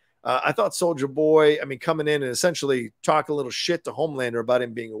good. I thought Soldier Boy, coming in and essentially talking a little shit to Homelander about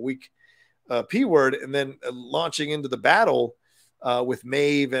him being a weak P word, and then launching into the battle with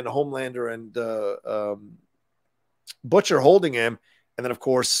Maeve and Homelander and Butcher holding him. And then, of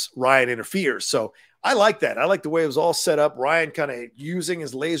course, Ryan interferes. So I like that. I like the way it was all set up. Ryan kind of using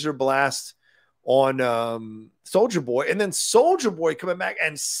his laser blast on Soldier Boy, and then Soldier Boy coming back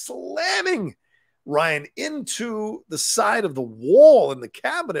and slamming Ryan into the side of the wall in the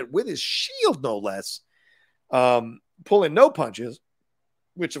cabinet with his shield, no less, pulling no punches,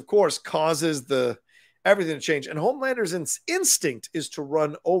 which of course causes everything to change. And Homelander's instinct is to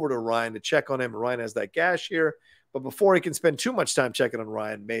run over to Ryan to check on him. Ryan has that gash here, but before he can spend too much time checking on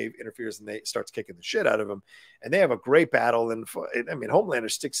Ryan, Maeve interferes and they starts kicking the shit out of him. And they have a great battle. And Homelander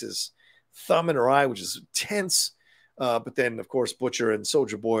sticks his thumb in her eye, which is tense. But then, of course, Butcher and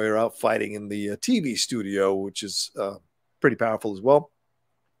Soldier Boy are out fighting in the TV studio, which is pretty powerful as well.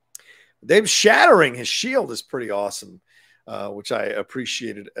 They've shattering his shield is pretty awesome, which I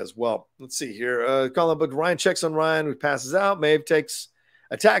appreciated as well. Let's see here. But Ryan checks on Ryan, who passes out. Maeve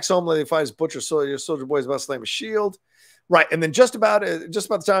attacks Homelander, fights Butcher. Soldier Boy is about to slam his shield. Right, and then just about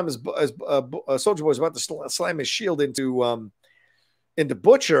the time as Soldier Boy is about to slam his shield into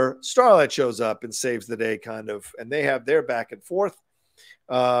Butcher, Starlight shows up and saves the day, kind of, and they have their back and forth.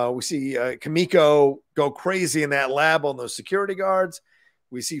 We see Kimiko go crazy in that lab on those security guards.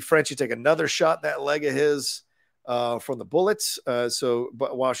 We see Frenchie take another shot in that leg of his from the bullets.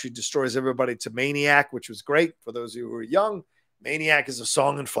 But while she destroys everybody to Maniac, which was great for those who were young. Maniac is a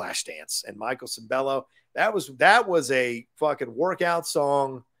song in Flashdance, and Michael Cimbello. That was a fucking workout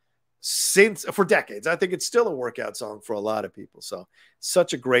song for decades. I think it's still a workout song for a lot of people. So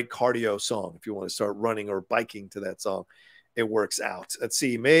such a great cardio song. If you want to start running or biking to that song, it works out. Let's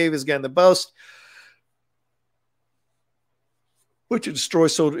see. Maeve is getting the boast. Butcher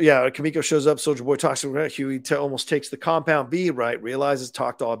destroys Soldier. Yeah, Kimiko shows up. Soldier Boy talks to Huey. Almost takes the compound B, right? Realizes,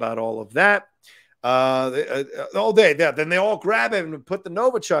 talked all about all of that. Then they all grab him and put the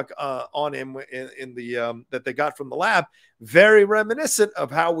Novichok on him in the that they got from the lab. Very reminiscent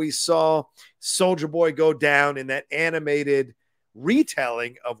of how we saw Soldier Boy go down in that animated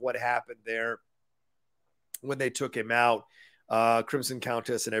retelling of what happened there when they took him out. Crimson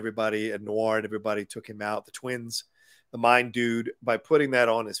Countess and everybody, and Noir and everybody took him out. The twins, the Mind Dude, by putting that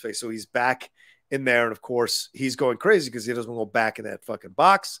on his face. So he's back in there, and of course he's going crazy because he doesn't want to go back in that fucking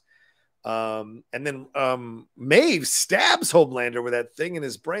box. And then Maeve stabs Homelander with that thing in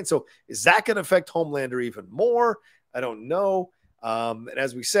his brain. So is that going to affect Homelander even more? I don't know. And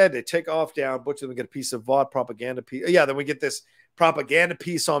as we said, they take off down. Butcher, we get a piece of VOD propaganda piece. Yeah, then we get this propaganda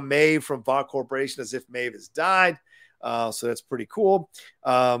piece on Maeve from VOD Corporation as if Maeve has died. So that's pretty cool.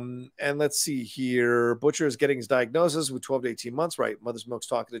 And let's see here. Butcher is getting his diagnosis with 12 to 18 months, right? Mother's Milk's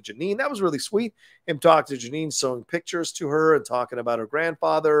talking to Janine. That was really sweet. Him talking to Janine, showing pictures to her and talking about her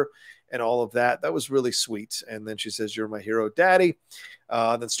grandfather and all of that. That was really sweet. And then she says, "You're my hero, Daddy."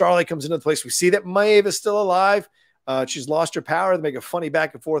 Then Starlight comes into the place. We see that Maeve is still alive. She's lost her power. They make a funny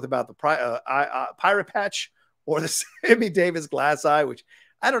back and forth about the pirate patch or the Sammy Davis glass eye, which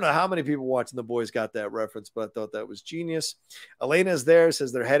I don't know how many people watching The Boys got that reference, but I thought that was genius. Elena's there,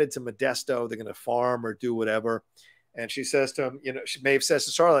 says they're headed to Modesto. They're going to farm or do whatever. And she says to him, Maeve says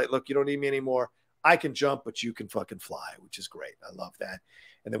to Starlight, "Look, you don't need me anymore. I can jump, but you can fucking fly, which is great. I love that.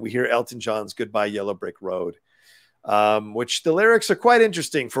 And then we hear Elton John's Goodbye Yellow Brick Road, which the lyrics are quite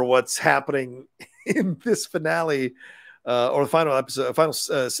interesting for what's happening in this finale, or the final episode,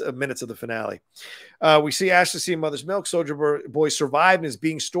 final minutes of the finale. We see Ashley seeing Mother's Milk. Soldier Boy survived and is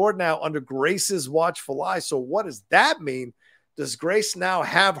being stored now under Grace's watchful eye. So what does that mean? Does Grace now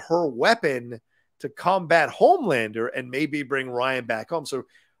have her weapon to combat Homelander and maybe bring Ryan back home? So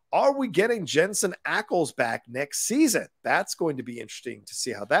are we getting Jensen Ackles back next season? That's going to be interesting to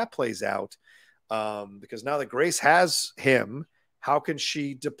see how that plays out. Because now that Grace has him, how can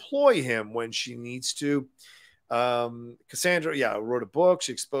she deploy him when she needs to? Cassandra, wrote a book.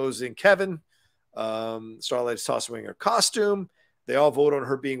 She's exposing Kevin. Starlight's tossing her costume. They all vote on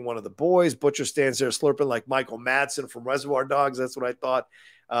her being one of the boys. Butcher stands there slurping like Michael Madsen from Reservoir Dogs. That's what I thought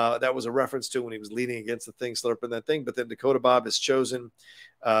that was a reference to when he was leaning against the thing, slurping that thing. But then Dakota Bob is chosen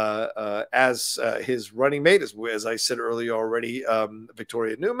as his running mate, as I said earlier already,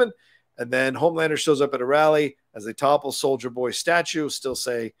 Victoria Newman. And then Homelander shows up at a rally as they topple Soldier Boy's statue, still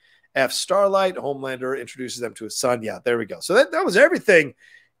say F Starlight. Homelander introduces them to his son. Yeah, there we go. So that was everything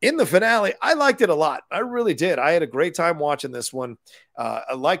in the finale. I liked it a lot. I really did. I had a great time watching this one.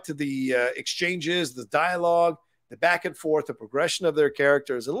 I liked the exchanges, the dialogue, the back and forth, the progression of their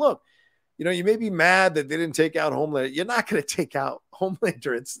characters. And look, you may be mad that they didn't take out Homelander. You're not going to take out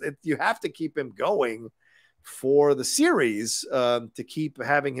Homelander. You have to keep him going for the series to keep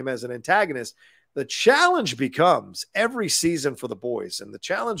having him as an antagonist. The challenge becomes every season for the boys, and the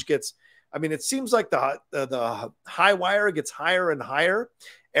challenge gets, it seems like the high wire gets higher and higher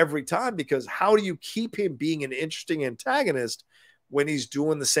every time, because how do you keep him being an interesting antagonist when he's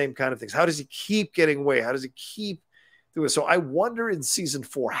doing the same kind of things? How does he keep getting away? How does he keep doing it? So I wonder in season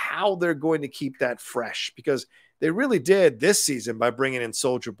 4 how they're going to keep that fresh, because they really did this season by bringing in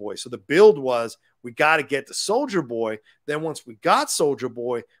Soldier Boy. So the build was, we got to get to Soldier Boy. Then once we got Soldier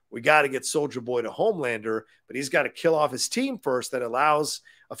Boy, we got to get Soldier Boy to Homelander, but he's got to kill off his team first. That allows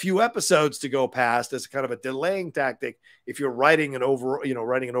a few episodes to go past as kind of a delaying tactic if you're writing an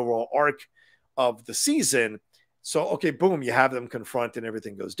overall arc of the season. So, okay, boom, you have them confront and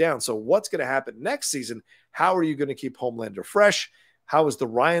everything goes down. So what's going to happen next season? How are you going to keep Homelander fresh? How is the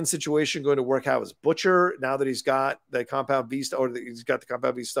Ryan situation going to work? How is Butcher, now that he's got the Compound V stuff, or he's got the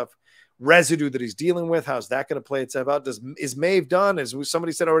Compound V stuff residue that he's dealing with? How's that going to play itself out? Is Maeve done? As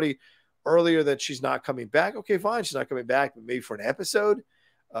somebody said already earlier that she's not coming back. Okay, fine, she's not coming back, but maybe for an episode.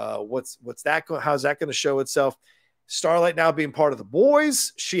 What's that going? How's that going to show itself? Starlight now being part of the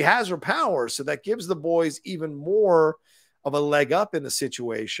boys, she has her power, so that gives the boys even more of a leg up in the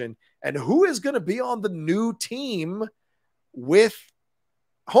situation. And who is going to be on the new team with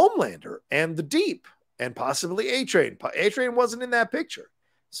Homelander and the Deep and possibly A-Train? A-Train wasn't in that picture,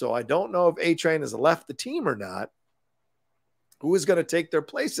 so I don't know if A-Train has left the team or not. Who is going to take their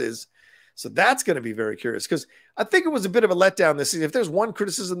places? So that's going to be very curious, because I think it was a bit of a letdown this season. If there's one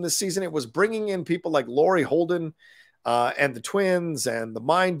criticism this season, it was bringing in people like Laurie Holden and the twins and the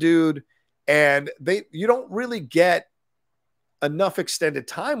Mind Dude, and you don't really get enough extended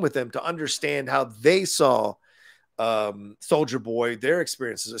time with them to understand how they saw Soldier Boy, their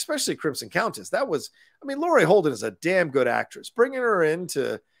experiences, especially Crimson Countess. That was, Laurie Holden is a damn good actress. Bringing her in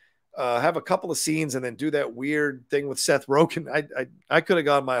to have a couple of scenes and then do that weird thing with Seth Rogen. I could have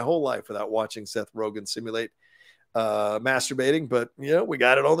gone my whole life without watching Seth Rogen simulate masturbating, but we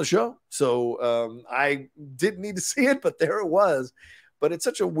got it on the show. So I didn't need to see it, but there it was. But it's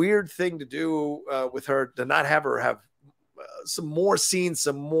such a weird thing to do with her, to not have her have some more scenes,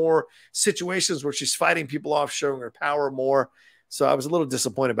 some more situations where she's fighting people off, showing her power more. So I was a little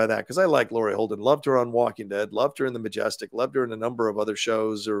disappointed by that, because I like Laurie Holden, loved her on Walking Dead, loved her in The Majestic, loved her in a number of other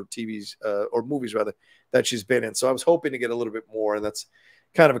shows or TVs or movies rather that she's been in. So I was hoping to get a little bit more, and that's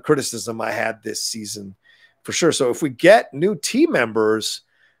kind of a criticism I had this season for sure. So if we get new team members,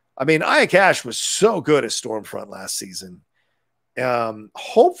 Aya Cash was so good as Stormfront last season.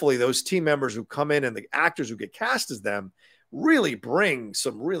 Hopefully those team members who come in and the actors who get cast as them really bring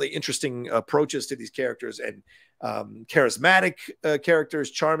some really interesting approaches to these characters, and charismatic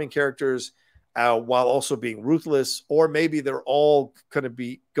characters, charming characters, while also being ruthless. Or maybe they're all going to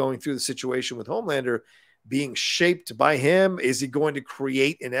be going through the situation with Homelander being shaped by him. Is he going to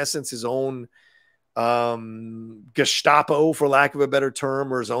create, in essence, his own Gestapo, for lack of a better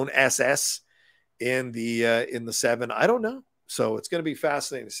term, or his own SS in the Seven? I don't know. So it's going to be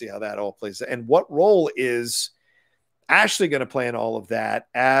fascinating to see how that all plays out. And what role is Ashley going to play in all of that,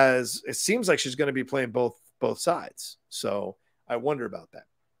 as it seems like she's going to be playing both sides. So I wonder about that.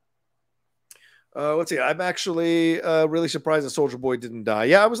 Let's see. I'm actually really surprised that Soldier Boy didn't die.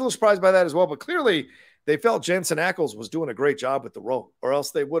 Yeah, I was a little surprised by that as well. But clearly, they felt Jensen Ackles was doing a great job with the role, or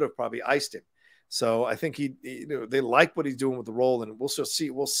else they would have probably iced him. So I think they like what he's doing with the role, and we'll see.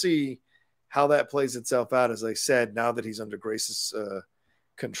 We'll see how that plays itself out. As I said, now that he's under Grace's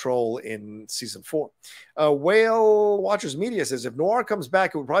control in season 4. Whale Watchers Media says if Noir comes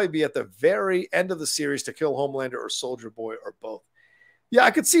back, it would probably be at the very end of the series to kill Homelander or Soldier Boy or both. Yeah,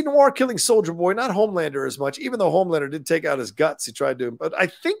 I could see Noir killing Soldier Boy, not Homelander as much, even though Homelander did take out his guts. He tried to, but I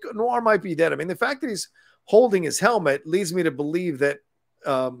think Noir might be dead. I mean, the fact that he's holding his helmet leads me to believe that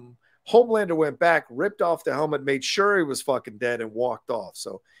Homelander went back, ripped off the helmet, made sure he was fucking dead, and walked off.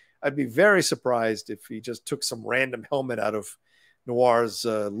 So I'd be very surprised if he just took some random helmet out of Noir's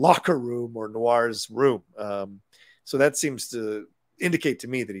locker room or Noir's room. So that seems to indicate to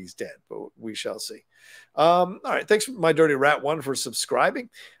me that he's dead, but we shall see. All right. Thanks, my dirty rat one, for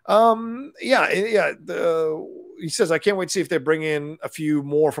subscribing. He says, I can't wait to see if they bring in a few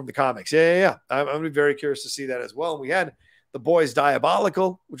more from the comics. Yeah. I'm going to be very curious to see that as well. And we had The Boys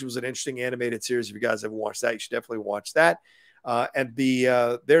Diabolical, which was an interesting animated series. If you guys haven't watched that, you should definitely watch that. And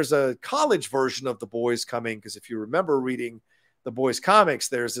there's a college version of The Boys coming, because if you remember reading the Boys comics,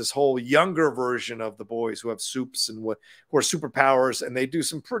 there's this whole younger version of the Boys who have soups and who are superpowers, and they do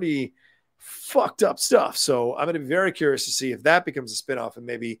some pretty fucked up stuff. So I'm going to be very curious to see if that becomes a spinoff, and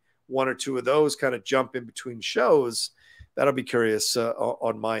maybe one or two of those kind of jump in between shows. That'll be curious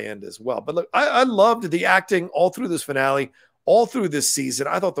on my end as well. But look, I loved the acting all through this finale, all through this season.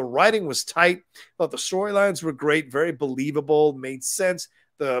 I thought the writing was tight. I thought the storylines were great, very believable, made sense.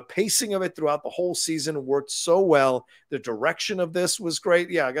 The pacing of it throughout the whole season worked so well. The direction of this was great.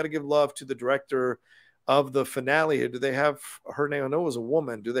 Yeah, I got to give love to the director of the finale here. Do they have her name? I know it was a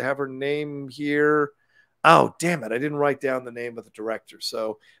woman. Do they have her name here? Oh, damn it. I didn't write down the name of the director.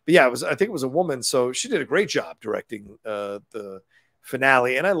 So, but yeah, I think it was a woman. So she did a great job directing the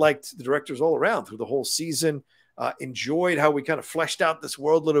finale. And I liked the directors all around through the whole season. Enjoyed how we kind of fleshed out this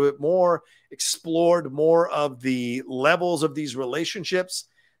world a little bit more, explored more of the levels of these relationships,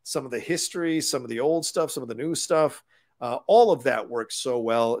 some of the history, some of the old stuff, some of the new stuff. All of that worked so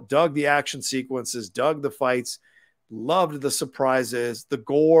well. Dug the action sequences, dug the fights, loved the surprises. The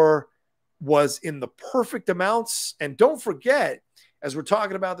gore was in the perfect amounts. And don't forget, as we're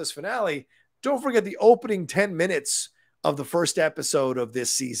talking about this finale, don't forget the opening 10 minutes of the first episode of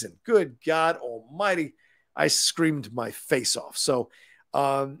this season. Good God Almighty. I screamed my face off. So,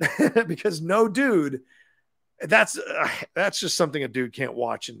 because no dude, that's just something a dude can't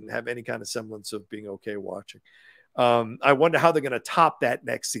watch and have any kind of semblance of being okay watching. I wonder how they're going to top that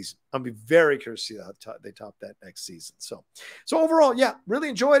next season. I'll be very curious to see how they top that next season. So overall, yeah, really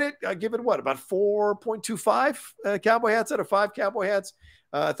enjoyed it. I give it about 4.25 cowboy hats out of 5 cowboy hats.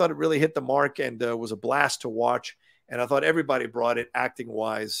 I thought it really hit the mark and was a blast to watch. And I thought everybody brought it acting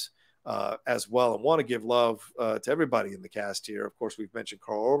wise as well. And want to give love to everybody in the cast here. Of course, we've mentioned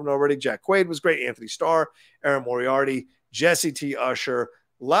Carl Urban already. Jack Quaid was great. Anthony Starr, Aaron Moriarty, Jesse T. Usher,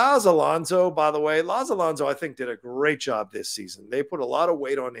 Laz Alonso, by the way. Laz Alonso, I think, did a great job this season. They put a lot of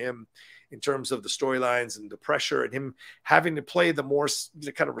weight on him in terms of the storylines and the pressure and him having to play the more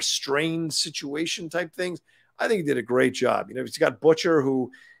kind of restrained situation type things. I think he did a great job. You know, he's got Butcher,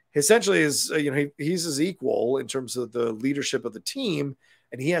 who essentially is, he's his equal in terms of the leadership of the team,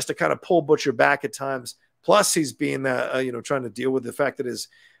 and he has to kind of pull Butcher back at times. Plus, he's being, trying to deal with the fact that his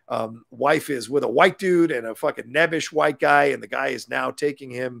wife is with a white dude and a fucking nebbish white guy, and the guy is now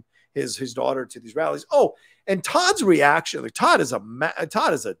taking his daughter to these rallies. Oh, and Todd's reaction, like Todd is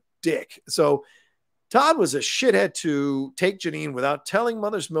a dick. So Todd was a shithead to take Janine without telling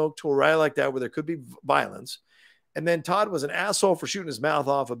Mother's Milk to a rally like that where there could be violence. And then Todd was an asshole for shooting his mouth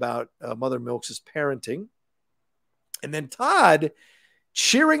off about Mother Milk's parenting. And then Todd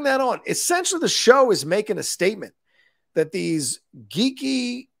cheering that on. Essentially, the show is making a statement that these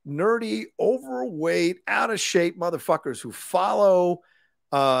geeky, nerdy, overweight, out of shape motherfuckers who follow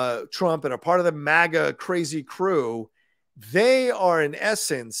Trump and are part of the MAGA crazy crew, they are in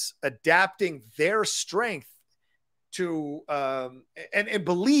essence adapting their strength to and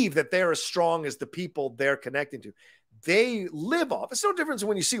believe that they're as strong as the people they're connecting to. They live off. It's no difference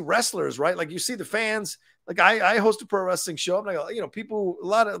when you see wrestlers, right? Like you see the fans. Like I host a pro wrestling show. I'm like, people, a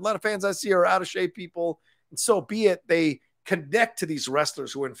lot of fans I see are out of shape people, and so be it. They connect to these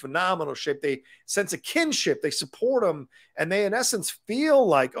wrestlers who are in phenomenal shape. They sense a kinship. They support them, and they in essence feel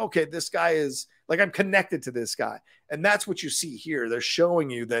like, okay, this guy is like, I'm connected to this guy, and that's what you see here. They're showing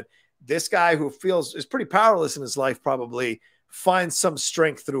you that this guy who is pretty powerless in his life probably finds some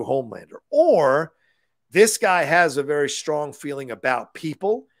strength through Homelander, or this guy has a very strong feeling about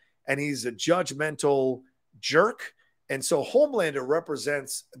people and he's a judgmental jerk. And so Homelander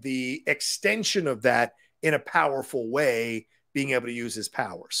represents the extension of that in a powerful way, being able to use his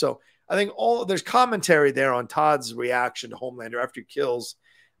power. So I think there's commentary there on Todd's reaction to Homelander after he kills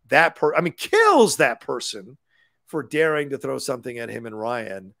that kills that person for daring to throw something at him and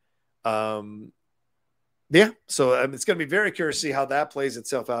Ryan. Yeah, so it's going to be very curious to see how that plays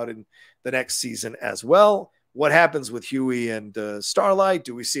itself out in the next season as well. What happens with Huey and Starlight?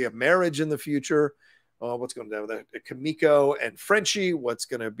 Do we see a marriage in the future? What's going down with that? Kimiko and Frenchie, what's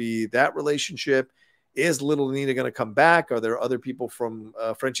going to be that relationship? Is Little Nina going to come back? Are there other people from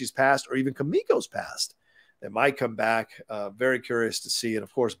Frenchie's past or even Kimiko's past that might come back? Very curious to see. And,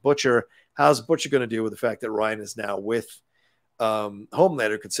 of course, Butcher. How's Butcher going to deal with the fact that Ryan is now with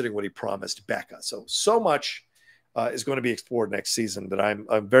Homelander, considering what he promised Becca? So much is going to be explored next season that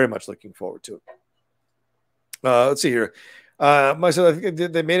I'm very much looking forward to. Let's see here. Myself, I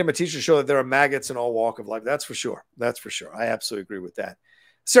think they made him a teacher show that there are maggots in all walk of life. That's for sure. That's for sure. I absolutely agree with that.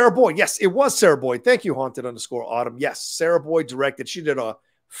 Sarah Boyd. Yes, it was Sarah Boyd. Thank you, Haunted_Autumn. Yes, Sarah Boyd directed. She did a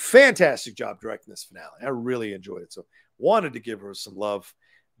fantastic job directing this finale. I really enjoyed it. So wanted to give her some love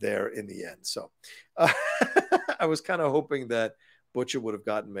there in the end. So I was kind of hoping that Butcher would have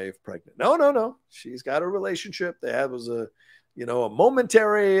gotten Maeve pregnant. No. She's got a relationship. That was a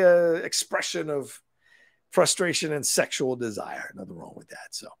momentary expression of frustration and sexual desire. Nothing wrong with that.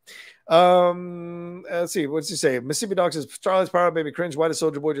 So, let's see. What's he say? Mississippi Dog says, Charlie's power baby cringe. Why does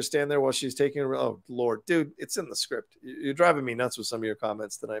Soldier Boy just stand there while she's taking her? Oh, Lord. Dude, it's in the script. You're driving me nuts with some of your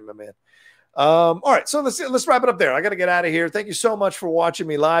comments tonight, my man. All right. So let's wrap it up there. I got to get out of here. Thank you so much for watching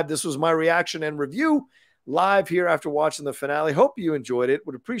me live. This was my reaction and review live here after watching the finale. Hope you enjoyed it.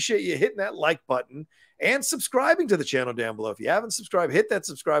 Would appreciate you hitting that like button and subscribing to the channel down below. If you haven't subscribed, hit that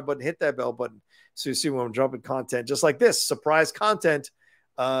subscribe button, hit that bell button so you see when I'm dropping content just like this, surprise content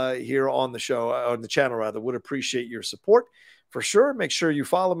here on the show, on the channel rather. Would appreciate your support for sure. Make sure you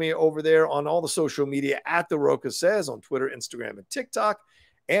follow me over there on all the social media at The Rocha Says on Twitter, Instagram, and TikTok,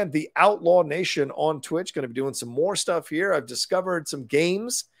 and the Outlaw Nation on Twitch. Going to be doing some more stuff here. I've discovered some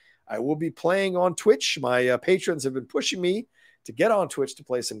games I will be playing on Twitch. My patrons have been pushing me to get on Twitch to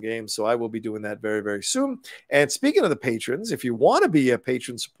play some games, so I will be doing that very, very soon. And speaking of the patrons, if you want to be a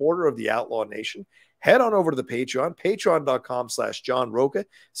patron supporter of the Outlaw Nation, head on over to the Patreon, patreon.com/John Rocha.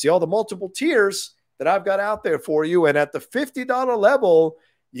 See all the multiple tiers that I've got out there for you. And at the $50 level,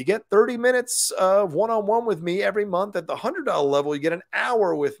 you get 30 minutes of one-on-one with me every month. At the $100 level, you get an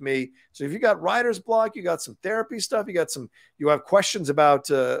hour with me. So if you got writer's block, you got some therapy stuff, you have questions about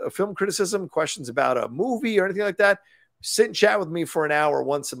a film criticism, questions about a movie or anything like that, sit and chat with me for an hour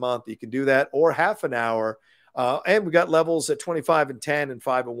once a month. You can do that, or half an hour. And we got levels at 25 and 10 and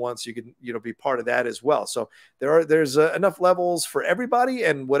 5 and 1, so you can be part of that as well. So there's enough levels for everybody,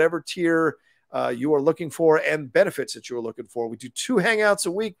 and whatever tier you are looking for and benefits that you are looking for. We do 2 hangouts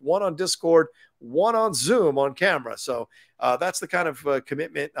a week, one on Discord, one on Zoom on camera. So that's the kind of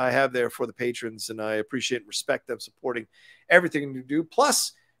commitment I have there for the patrons, and I appreciate and respect them supporting everything you do.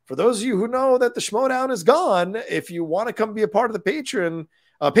 Plus, for those of you who know that the Schmodown is gone, if you want to come be a part of the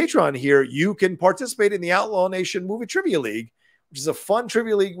Patreon here, you can participate in the Outlaw Nation Movie Trivia League, which is a fun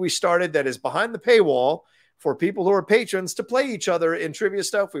trivia league we started that is behind the paywall for people who are patrons to play each other in trivia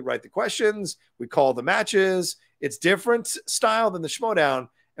stuff. We write the questions, we call the matches. It's different style than the Schmodown,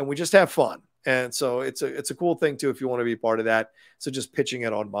 and we just have fun. And so it's a cool thing too if you want to be part of that. So just pitching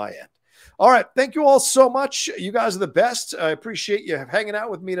it on my end. All right. Thank you all so much. You guys are the best. I appreciate you hanging out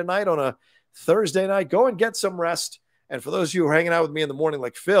with me tonight on a Thursday night. Go and get some rest. And for those of you who are hanging out with me in the morning,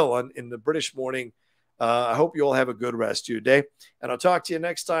 like Phil in the British morning, I hope you all have a good rest of your day. And I'll talk to you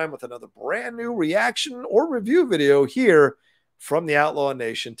next time with another brand new reaction or review video here from the Outlaw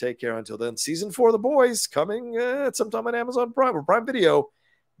Nation. Take care until then. Season 4 of The Boys coming at sometime on Amazon Prime or Prime Video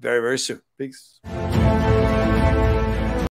very, very soon. Peace.